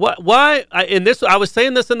frustrating. Why? I was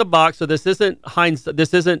saying this in the box, so this isn't hindsight.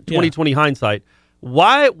 This isn't 2020 hindsight.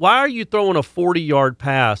 Why are you throwing a 40-yard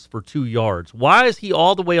pass for 2 yards? Why is he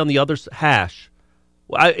all the way on the other hash?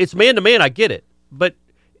 It's man-to-man, I get it. But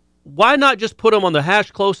why not just put him on the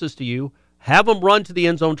hash closest to you, have him run to the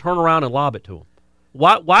end zone, turn around, and lob it to him?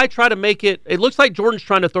 Why try to make it – it looks like Jordan's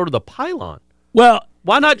trying to throw to the pylon. Well –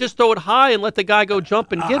 why not just throw it high and let the guy go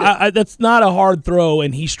jump and get it? That's not a hard throw,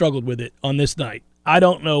 and he struggled with it on this night. I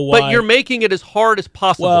don't know why. But you're making it as hard as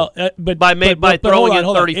possible by throwing it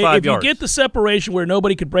 35 yards. If you get the separation where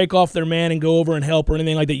nobody could break off their man and go over and help or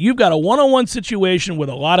anything like that, you've got a one-on-one situation with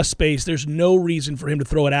a lot of space. There's no reason for him to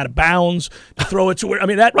throw it out of bounds, to throw it to where – I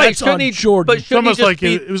mean, that's on Jordan. It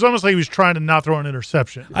was almost like he was trying to not throw an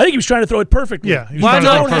interception. I think he was trying to throw it perfectly. Yeah. Why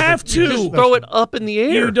don't have to? Just throw it up in the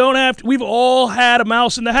air. You don't have to. We've all had a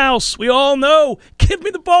mouse in the house. We all know. Give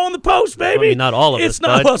me the ball in the post, baby. I mean, not all of us. It's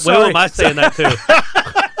not. Well, am I saying that too?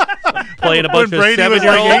 Playing a bunch of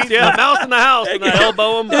 7-year-olds. Yeah, mouse in the house and I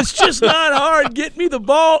elbow him. It's just not hard. Get me the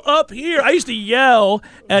ball up here. I used to yell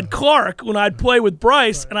at Clark when I'd play with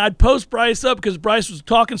Bryce, and I'd post Bryce up because Bryce was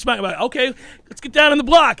talking smack about, okay, let's get down in the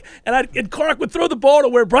block. And Clark would throw the ball to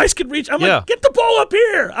where Bryce could reach. I'm like, get the ball up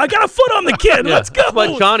here. I got a foot on the kid. Let's go. That's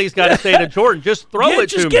what Johnny's got to say to Jordan. Just throw it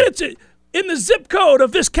to me. Just get it to in the zip code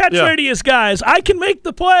of this catch radius, guys. I can make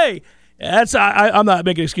the play. I'm not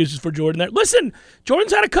making excuses for Jordan there. Listen,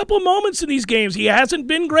 Jordan's had a couple of moments in these games. He hasn't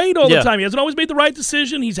been great all the time. He hasn't always made the right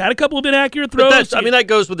decision. He's had a couple of inaccurate throws. That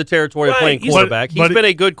goes with the territory of playing quarterback. He's been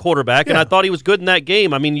a good quarterback, and I thought he was good in that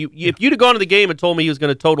game. I mean, if you'd have gone to the game and told me he was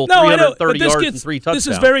going to total 330 yards and 3 touchdowns.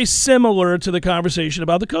 This is very similar to the conversation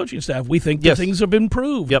about the coaching staff. We think that things have been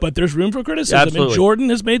improved, but there's room for criticism. Absolutely. And Jordan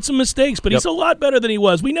has made some mistakes, but he's a lot better than he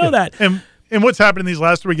was. We know that. And what's happened in these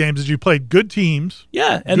last 3 games is you played good teams,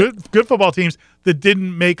 and good football teams that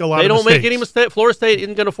didn't make a lot of mistakes. They don't make any mistakes. Florida State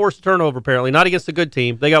isn't going to force a turnover, apparently, not against a good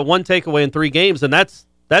team. They got 1 takeaway in 3 games, and that's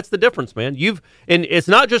the difference, man. And it's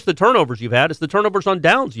not just the turnovers you've had; it's the turnovers on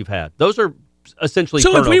downs you've had. Those are essentially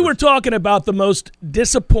turnovers. If we were talking about the most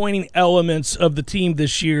disappointing elements of the team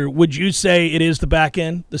this year, would you say it is the back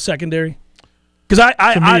end, the secondary? Because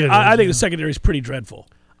I think the secondary is pretty dreadful.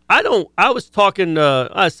 I was talking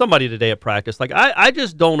to somebody today at practice. Like, I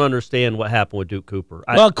just don't understand what happened with Duke Cooper.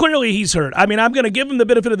 Well, clearly he's hurt. I mean, I'm going to give him the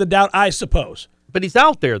benefit of the doubt, I suppose. But he's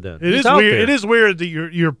out there then. It is weird. It is weird that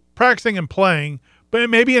you're practicing and playing, but it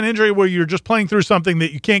may be an injury where you're just playing through something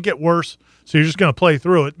that you can't get worse, so you're just going to play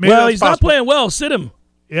through it. Maybe he's not playing well. Sit him.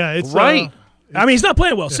 Yeah, it's right. I mean, he's not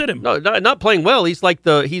playing well. Sit him. No, not playing well. He's like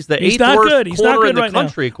he's the He's eighth not worst good. He's corner not good in the right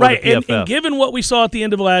country, now. according Right, to PFF. and given what we saw at the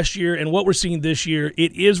end of last year and what we're seeing this year,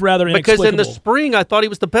 it is rather inexplicable. Because in the spring, I thought he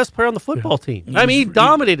was the best player on the football team. I mean, he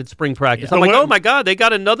dominated spring practice. Yeah. I'm like, But oh my God, they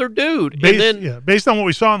got another dude. Based on what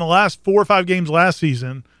we saw in the last 4 or 5 games last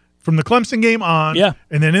season, from the Clemson game on,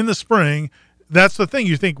 and then in the spring, that's the thing.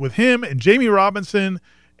 You think with him and Jamie Robinson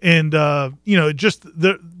and just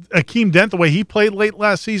the Akeem Dent, the way he played late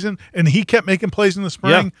last season, and he kept making plays in the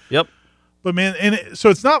spring. Yep. But man, so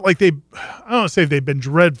it's not like I don't want to say they've been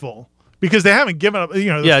dreadful because they haven't given up. The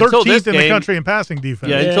 13th in the country in passing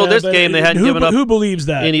defense. Yeah, until this game, they hadn't given up. Who believes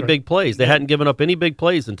that? Any big plays? They hadn't given up any big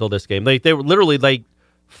plays until this game. They were literally like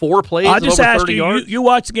 4 plays. I just over asked 30 you, yards. you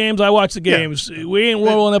watch the games, I watch the games. Yeah. We ain't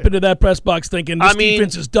rolling up into that press box thinking this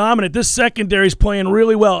defense is dominant. This secondary's playing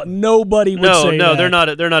really well. Nobody would say that. No, they're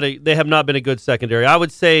not. They have not been a good secondary. I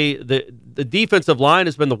would say the defensive line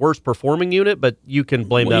has been the worst performing unit, but you can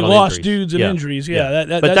blame that on lost injuries. Dudes and injuries. Yeah.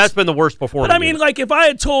 That's been the worst performing. But I mean, like if I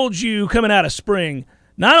had told you coming out of spring,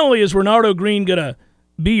 not only is Renardo Green gonna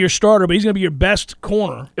be your starter, but he's going to be your best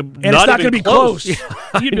corner. And it's not going to be close.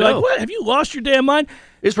 You'd be like, what? Have you lost your damn mind?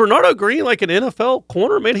 Is Renardo Green like an NFL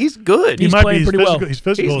corner? Man, he's good. He's playing pretty well. He's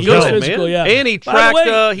physical. He's good, man. Physical, yeah. And he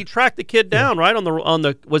tracked the kid down right on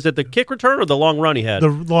the was it the kick return or the long run he had? The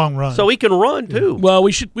long run. So he can run too. Well,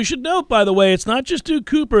 we should note, by the way, it's not just Duke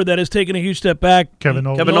Cooper that has taken a huge step back. Kevin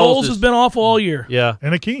Knowles has been awful all year. Yeah.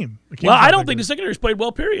 And Akeem. Well, I don't think the secondary's played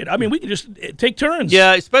well, period. I mean, we can just take turns.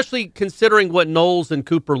 Yeah, especially considering what Knowles and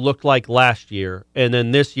Cooper looked like last year, and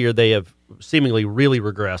then this year they have seemingly really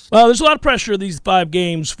regressed. Well, there's a lot of pressure these 5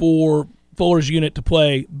 games for Fuller's unit to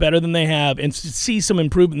play better than they have and to see some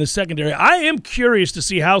improvement in the secondary. I am curious to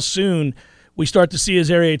see how soon we start to see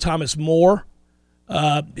Azareye'h Thomas Moore,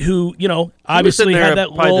 who obviously had that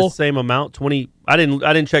probably role. The same amount, 20. I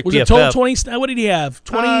didn't check. Was PFF. it total 20? What did he have?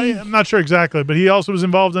 20. I'm not sure exactly, but he also was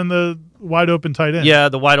involved in the wide open tight end. Yeah,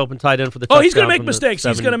 the wide open tight end for the. Oh, he's going to make mistakes.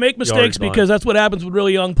 He's going to make mistakes because that's what happens with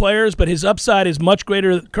really young players. But his upside is much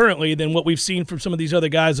greater currently than what we've seen from some of these other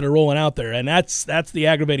guys that are rolling out there, and that's the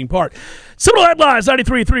aggravating part. Seminole Headlines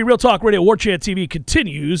 93.3 Real Talk Radio War Chant TV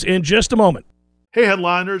continues in just a moment. Hey,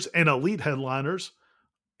 headliners and elite headliners.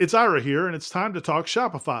 It's Ira here, and it's time to talk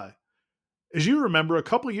Shopify. As you remember, a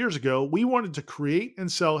couple years ago, we wanted to create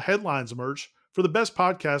and sell headlines merch for the best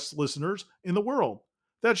podcast listeners in the world.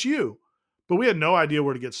 That's you. But we had no idea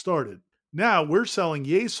where to get started. Now we're selling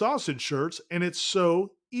Yay Sausage shirts, and it's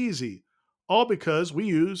so easy. All because we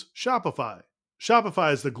use Shopify.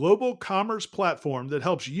 Shopify is the global commerce platform that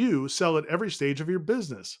helps you sell at every stage of your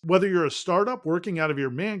business. Whether you're a startup working out of your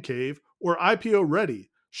man cave or IPO ready,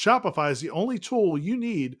 Shopify is the only tool you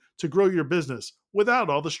need to grow your business without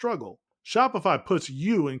all the struggle. Shopify puts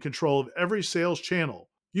you in control of every sales channel.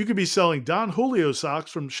 You could be selling Don Julio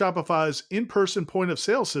socks from Shopify's in-person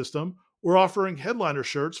point-of-sale system or offering headliner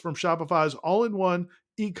shirts from Shopify's all-in-one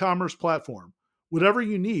e-commerce platform. Whatever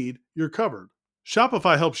you need, you're covered.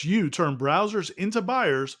 Shopify helps you turn browsers into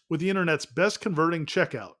buyers with the internet's best converting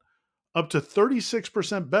checkout, up to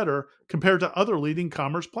 36% better compared to other leading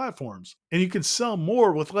commerce platforms. And you can sell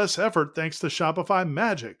more with less effort thanks to Shopify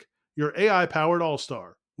Magic, your AI-powered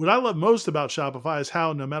all-star. What I love most about Shopify is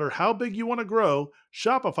how no matter how big you want to grow,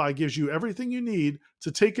 Shopify gives you everything you need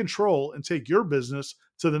to take control and take your business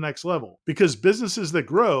to the next level. Because businesses that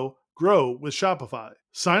grow, grow with Shopify.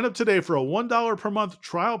 Sign up today for a $1 per month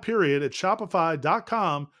trial period at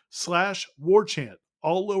shopify.com/warchant,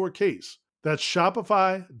 all lowercase. That's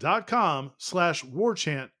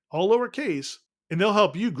shopify.com/warchant, all lowercase, and they'll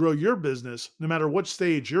help you grow your business no matter what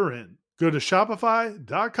stage you're in. Go to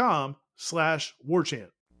shopify.com/warchant.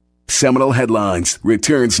 Seminole Headlines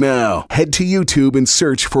returns now. Head to YouTube and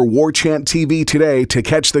search for War Chant TV today to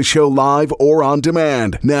catch the show live or on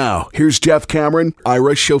demand. Now, here's Jeff Cameron,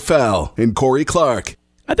 Ira Schofel, and Corey Clark.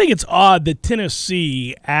 I think it's odd that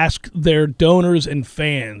Tennessee asked their donors and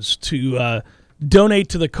fans to donate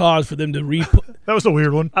to the cause for them to That was a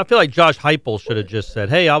weird one. I feel like Josh Heupel should have just said,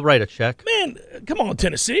 "Hey, I'll write a check." Man, come on,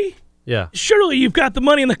 Tennessee. Yeah. Surely you've got the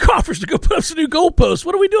money in the coffers to go put up some new goalposts.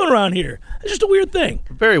 What are we doing around here? It's just a weird thing.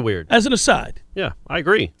 Very weird. As an aside. Yeah, I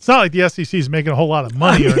agree. It's not like the SEC is making a whole lot of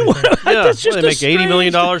money or anything. Yeah, that's just they make $80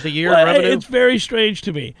 million a year in revenue. It's very strange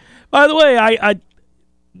to me. By the way,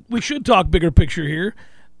 we should talk bigger picture here.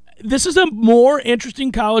 This is a more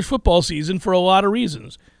interesting college football season for a lot of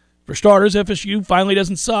reasons. For starters, FSU finally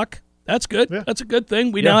doesn't suck. That's good. Yeah. That's a good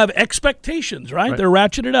thing. We now have expectations, right? They're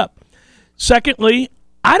ratcheted up. Secondly,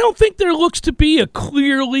 I don't think there looks to be a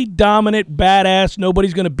clearly dominant, badass,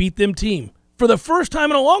 nobody's going to beat them team for the first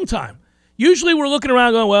time in a long time. Usually we're looking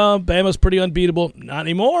around going, well, Bama's pretty unbeatable. Not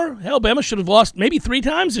anymore. Hell, Bama should have lost maybe 3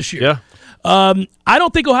 times this year. Yeah. I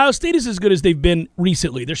don't think Ohio State is as good as they've been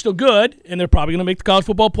recently. They're still good, and they're probably going to make the college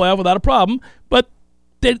football playoff without a problem. But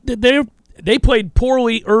they played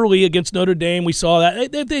poorly early against Notre Dame. We saw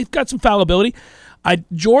that. They've got some fallibility.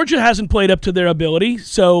 Georgia hasn't played up to their ability,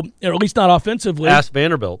 or at least not offensively. Ask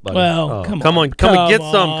Vanderbilt, buddy. Well, come on and get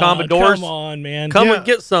some, Commodores. Come on, man. Come and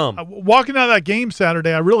get some. Walking out of that game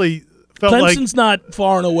Saturday, I really felt Clemson's not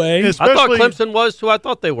far and away. I thought Clemson was who I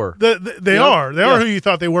thought they were. They are. They are who you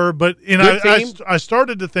thought they were. But I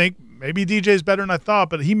started to think maybe DJ's better than I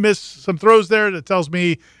thought, but he missed some throws there that tells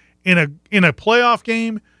me in a playoff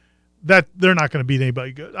game that they're not going to beat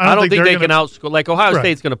anybody good. I don't think they can outscore. Like Ohio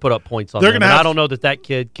State's going to put up points on them. I don't know that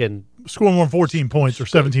kid can score more than 14 points or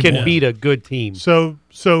 17 can points. beat a good team. So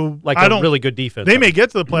like a really good defense. They may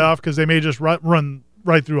get to the playoff because they may just run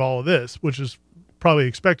right through all of this, which is probably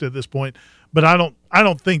expected at this point. But I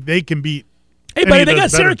don't think they can beat. Hey, buddy, they got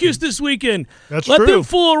Syracuse this weekend. That's Let true. them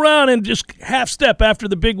fool around and just half step after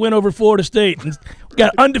the big win over Florida State. And we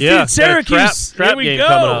got undefeated Syracuse. Trap Here we game go.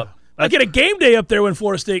 coming up. I get a game day up there when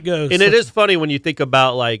Florida State goes. And it is funny when you think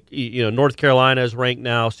about, like, North Carolina is ranked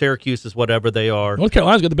now, Syracuse is whatever they are. North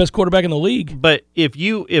Carolina's got the best quarterback in the league. But if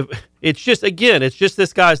it's just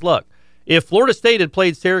this guy's luck. If Florida State had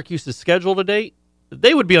played Syracuse's schedule to date,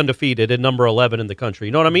 they would be undefeated at number 11 in the country.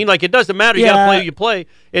 You know what I mean? Like, it doesn't matter. You got to play who you play.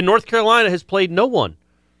 And North Carolina has played no one.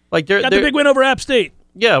 Like, they're the big win over App State.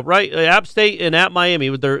 Yeah, right. App State and at Miami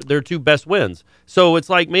with their 2 best wins. So it's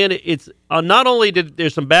like, man, it's not only did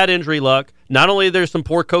there's some bad injury luck, not only there's some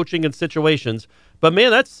poor coaching and situations, but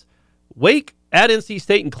man, that's Wake at NC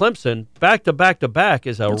State and Clemson back to back to back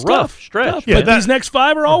is a rough stretch. Tough. But these next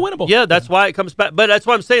 5 are all winnable. Yeah, that's why it comes back. But that's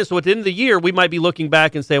what I'm saying. So at the end of the year, we might be looking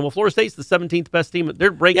back and saying, well, Florida State's the 17th best team.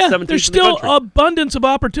 They're ranked 17th there's in the country. still abundance of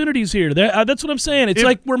opportunities here. That's what I'm saying. It's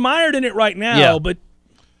like we're mired in it right now, but.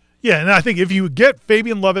 Yeah, and I think if you get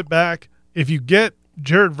Fabian Lovett back, if you get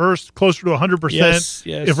Jared Verse closer to 100%, yes.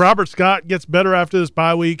 if Robert Scott gets better after this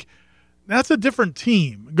bye week, that's a different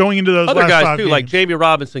team going into those other last guys 5 too, games. like Jamie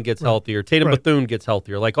Robinson gets healthier, Tatum Bethune gets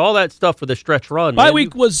healthier, like all that stuff for the stretch run. Bye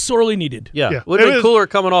week was sorely needed. Yeah. Would have been cooler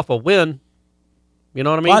coming off a win. You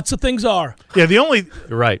know what I mean? Lots of things are. Yeah, You're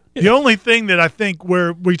right. The only thing that I think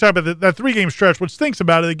where we talk about that 3-game stretch, what stinks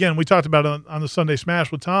about it, again, we talked about it on the Sunday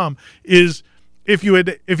Smash with Tom, is if you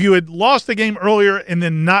had lost the game earlier and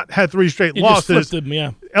then not had 3 straight losses, just them, yeah.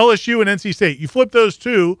 LSU and NC State, you flip those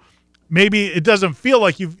 2, maybe it doesn't feel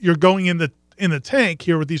like you're going in the tank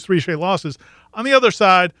here with these 3 straight losses. On the other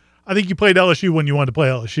side, I think you played LSU when you wanted to play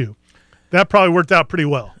LSU. That probably worked out pretty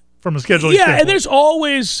well from a scheduling standpoint. And there's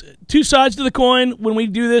always 2 sides to the coin when we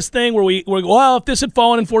do this thing where we're well, if this had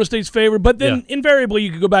fallen in Florida State's favor, but then invariably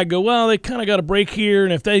you could go back and go, well, they kind of got a break here,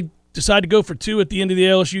 and if they decide to go for 2 at the end of the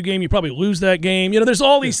LSU game, you probably lose that game. There's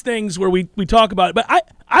all these things where we talk about it. But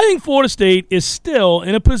I think Florida State is still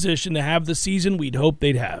in a position to have the season we'd hope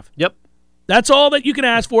they'd have. Yep. That's all that you can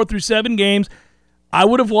ask for through 7 games. I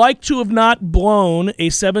would have liked to have not blown a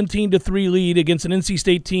 17-3 lead against an NC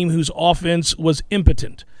State team whose offense was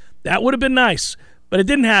impotent. That would have been nice. But it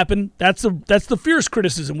didn't happen. That's the fierce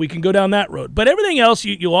criticism. We can go down that road. But everything else,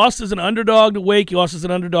 you lost as an underdog to Wake. You lost as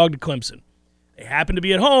an underdog to Clemson. They happen to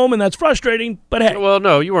be at home, and that's frustrating. But hey, well,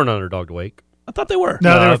 no, you weren't an underdog to Wake. I thought they were.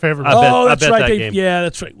 No, they were favored. That's right. That game. Yeah,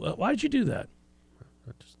 that's right. Well, why did you do that?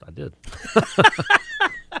 I did.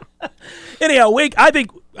 Anyhow, Wake. I think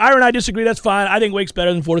Ira and I disagree. That's fine. I think Wake's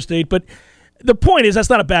better than Florida State, but the point is that's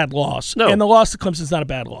not a bad loss. No. And the loss to Clemson's not a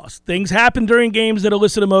bad loss. Things happen during games that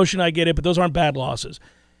elicit emotion. I get it, but those aren't bad losses.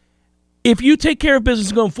 If you take care of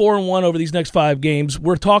business going 4-1 over these next 5 games,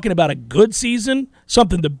 we're talking about a good season,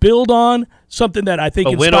 something to build on, something that I think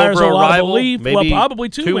inspires a lot of belief. Well, probably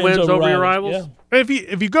 2 wins over your rivals. Yeah.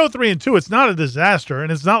 If you go 3-2, it's not a disaster,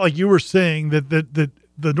 and it's not like you were saying that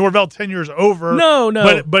the Norvell tenure is over. No,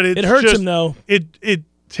 but it hurts him though. It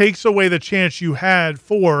takes away the chance you had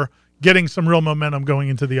for getting some real momentum going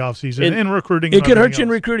into the offseason and recruiting. It could hurt you in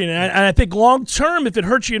recruiting. And I think long term, if it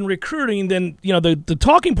hurts you in recruiting, then the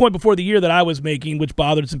talking point before the year that I was making, which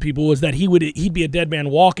bothered some people, was that he'd be a dead man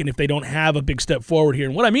walking if they don't have a big step forward here.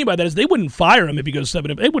 And what I mean by that is they wouldn't fire him if he goes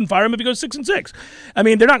 7. They wouldn't fire him if he goes 6-6. I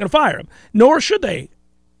mean, they're not going to fire him, nor should they.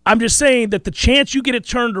 I'm just saying that the chance you get it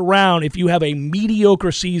turned around if you have a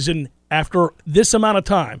mediocre season after this amount of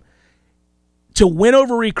time, to win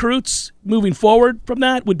over recruits moving forward from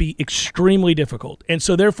that would be extremely difficult. And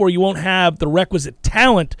so, therefore, you won't have the requisite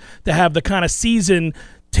talent to have the kind of season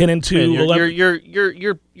 10-2, Man,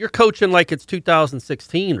 11. you're coaching like it's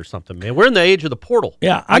 2016 or something, man. We're in the age of the portal.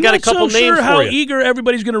 Yeah, I got a couple so names sure how for you. eager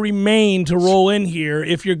everybody's going to remain to roll in here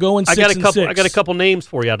if you're going 6-6. I got a couple names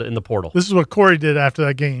for you out in the portal. This is what Corey did after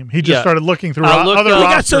that game. He just started looking through I looked other up- He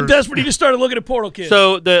rosters. got so desperate he just started looking at portal kids.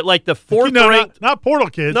 So the fourth No, ranked. not portal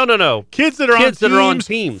kids. No. Kids that are on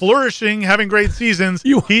teams. flourishing, having great seasons.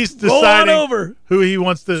 He's roll on deciding over. who he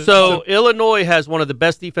wants to. So Illinois has one of the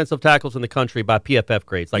best defensive tackles in the country by PFF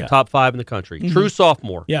grades, like top 5 in the country. True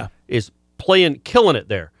sophomore. Yeah. Is killing it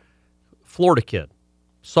there. Florida kid,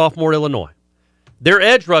 sophomore Illinois. Their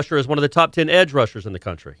edge rusher is one of the top 10 edge rushers in the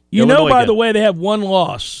country. You know, Illinois by kid. the way, they have one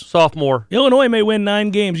loss. Sophomore. Illinois may win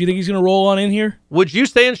 9 games. You think he's going to roll on in here? Would you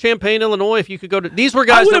stay in Champaign, Illinois, if you could go to? These were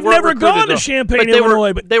guys I would that have weren't never recruited, gone to though. Champaign, But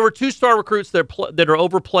Illinois. But they were 2-star recruits that are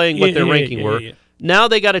overplaying what their ranking were. Yeah. Now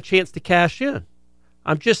they got a chance to cash in.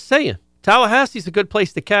 I'm just saying, Tallahassee's a good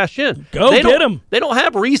place to cash in. Go get 'em. They don't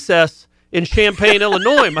have recess in Champaign,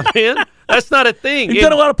 Illinois, my man. That's not a thing. You've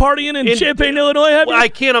done a lot of partying in Champaign, Illinois, have you? I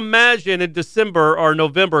can't imagine in December or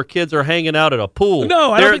November kids are hanging out at a pool.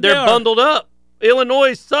 No, I don't think they're they are. bundled up.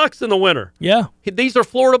 Illinois sucks in the winter. Yeah. These are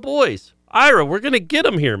Florida boys. Ira, we're going to get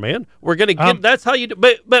them here, man. We're going to get. That's how you do.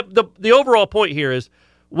 But the overall point here is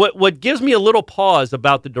what gives me a little pause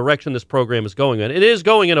about the direction this program is going in. It is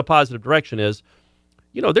going in a positive direction. Is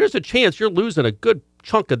there's a chance you're losing a good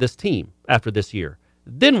chunk of this team after this year.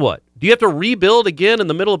 Then what? Do you have to rebuild again in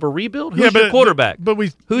the middle of a rebuild? Who's your quarterback?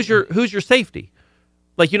 Who's your safety?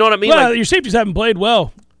 Like, you know what I mean? Well, like, your safeties haven't played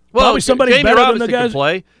well. well, Probably somebody Jamie better Robinson than the guys. can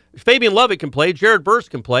play. Fabian Lovett can play. Jared Burst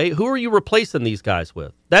can play. Who are you replacing these guys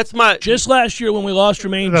with? That's my Just last year when we lost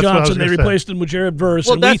Jermaine That's what I was Johnson, they gonna say. replaced him with Jared Verse,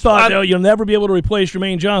 Well, and we that's thought why you'll never be able to replace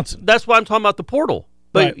Jermaine Johnson. That's why I'm talking about the portal.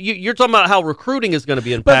 But Right. you're talking about how recruiting is going to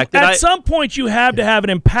be But impacted. at some point, you have to have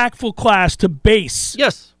an impactful class to base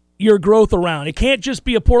yes. your growth around. It can't just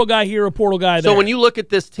be a portal guy here, a portal guy there. So when you look at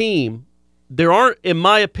this team, there aren't, in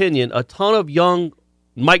my opinion, a ton of young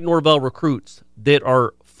Mike Norvell recruits that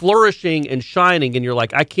are flourishing and shining, and you're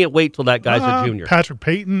like, I can't wait till that guy's a junior. Patrick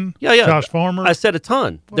Payton, Yeah. Josh Farmer. I said a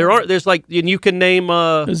ton. There's like, and you can name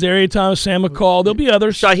Azaria Thomas, Sam McCall, there'll be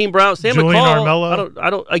others. Shaheem Brown, Sam Julian McCall. Armella. I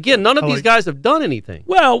don't. Again, none of these guys have done anything.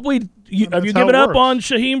 Well, have you That's how given it up works. on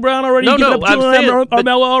Shaheem Brown already? No, you given no, up I'm Julian saying but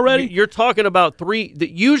Armella already? You're talking about three.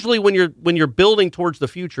 Usually, when you're building towards the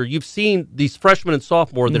future, you've seen these freshmen and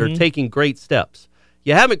sophomore that are taking great steps.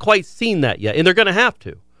 You haven't quite seen that yet, and they're going to have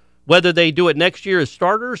to. Whether they do it next year as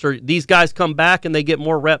starters or these guys come back and they get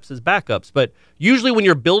more reps as backups, but usually when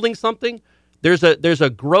you're building something, there's a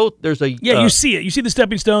growth. You see it. You see the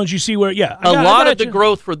stepping stones. You see where. Yeah, a lot of the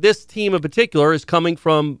growth for this team in particular is coming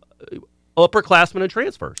from upperclassmen and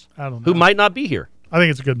transfers who might not be here. I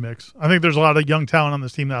think it's a good mix. I think there's a lot of young talent on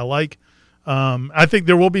this team that I like. I think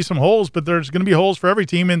there will be some holes, but there's going to be holes for every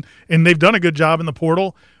team, and they've done a good job in the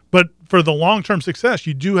portal. But for the long-term success,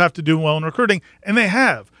 you do have to do well in recruiting, and they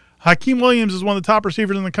have. Hakeem Williams is one of the top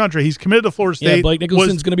receivers in the country. He's committed to Florida State. Yeah, Blake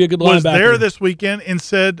Nicholson's going to be a good Was linebacker. there this weekend and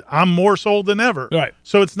said, I'm more sold than ever. Right.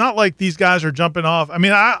 So it's not like these guys are jumping off. I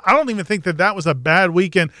mean, I don't even think that was a bad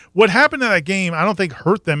weekend. What happened in that game, I don't think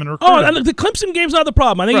hurt them in recruiting. Oh, and the Clemson game's not the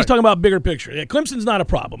problem. I think he's Right. talking about bigger picture. Yeah, Clemson's not a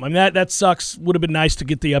problem. I mean, that sucks. Would have been nice to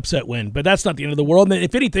get the upset win, but that's not the end of the world. And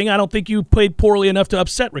if anything, I don't think you played poorly enough to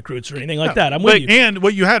upset recruits or anything like that. I'm with you. And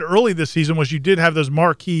what you had early this season was you did have those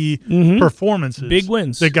marquee performances. Big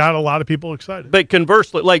wins. That got a lot of people excited. But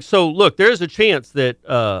conversely, look, there's a chance that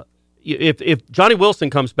if Johnny Wilson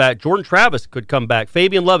comes back, Jordan Travis could come back,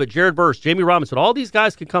 Fabian Lovett, Jared Verse, Jamie Robinson, all these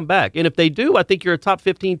guys could come back. And if they do, I think you're a top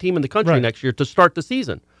 15 team in the country Right. next year to start the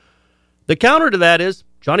season. The counter to that is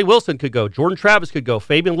Johnny Wilson could go, Jordan Travis could go,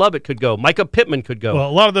 Fabian Lovett could go, Micah Pittman could go. Well,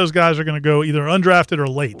 a lot of those guys are going to go either undrafted or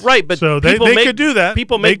late. Right, but so they could do that.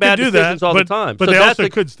 People make They could bad do decisions that, all but, the time. But So they that's also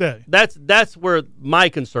could stay. That's where my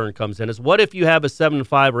concern comes in. Is what if you have a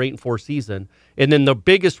 7-5 or 8-4 season, and then the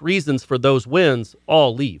biggest reasons for those wins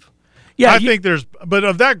all leave? Yeah, I think but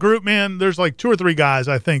of that group, man, there's like 2 or 3 guys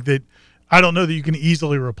I think that I don't know that you can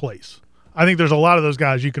easily replace. I think there's a lot of those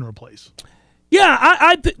guys you can replace.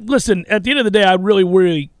 Yeah, listen, at the end of the day, I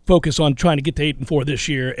really focus on trying to get to 8-4 this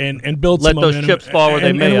year and build Let some those momentum. chips fall where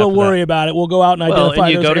they may And we'll after worry that. about it. We'll go out and identify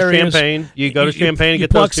and you those go to areas. Champaign. You go to Champaign and you get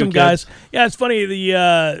those pluck 2 some kids. guys. Yeah, it's funny.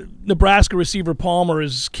 The Nebraska receiver Palmer,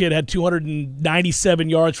 his kid had 297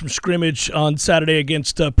 yards from scrimmage on Saturday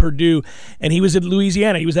against Purdue, and he was at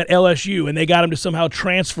Louisiana. He was at LSU, and they got him to somehow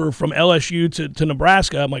transfer from LSU to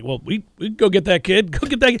Nebraska. I'm like, well, we go get that kid. Go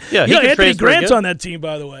get that kid. Yeah, he you know, can Anthony transfer Grant's again. on that team,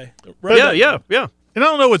 by the way. Right? Yeah. And I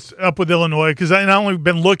don't know what's up with Illinois because I've only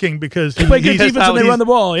been looking because They play good defense and they run the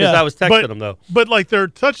ball. Because Yeah, I was texting them, though. But like their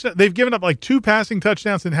touchdown, they've given up like 2 passing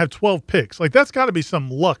touchdowns and have 12 picks. Like that's got to be some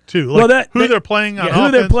luck too. Like who they're playing on who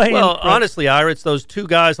offense. they're playing. Well, honestly, Ira, it's those 2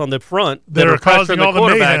 guys on the front that are are causing pressuring the all the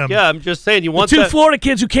quarterback. mayhem. Yeah, I'm just saying you want two that. Florida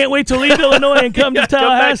kids who can't wait to leave Illinois and come to Come back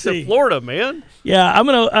Tallahassee. to Florida, man. Yeah, I'm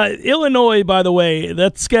gonna Illinois. By the way,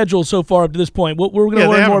 that schedule so far up to this point, we're gonna they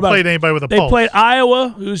learn haven't more about. played anybody with a They pulse. played Iowa,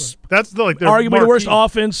 who's That's like their arguably the worst marquee.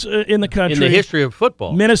 offense in the country. In the history of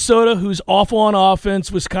football. Minnesota, who's awful on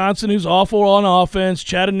offense. Wisconsin, who's awful on offense.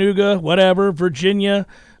 Chattanooga, whatever. Virginia.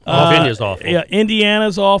 Virginia's awful. Yeah,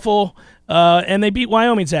 Indiana's awful. And they beat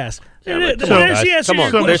Wyoming's ass. Yeah, but There's come on, the guys. answer Come to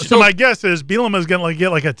on. your There's question. So my guess is Bielema's going to get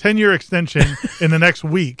like a 10-year extension in the next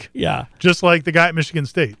week, Yeah. just like the guy at Michigan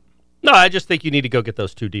State. No, I just think you need to go get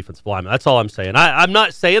those 2 defensive linemen. That's all I'm saying. I'm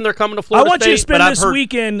not saying they're coming to Florida I want State, you to spend but this I've heard,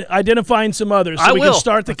 weekend identifying some others so I we will. can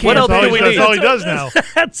start the What else campaign. do we That's need? all he does now.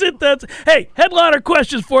 That's it. Hey, headliner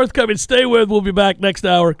questions forthcoming. Stay with. We'll be back next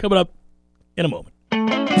hour. Coming up in a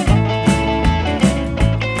moment.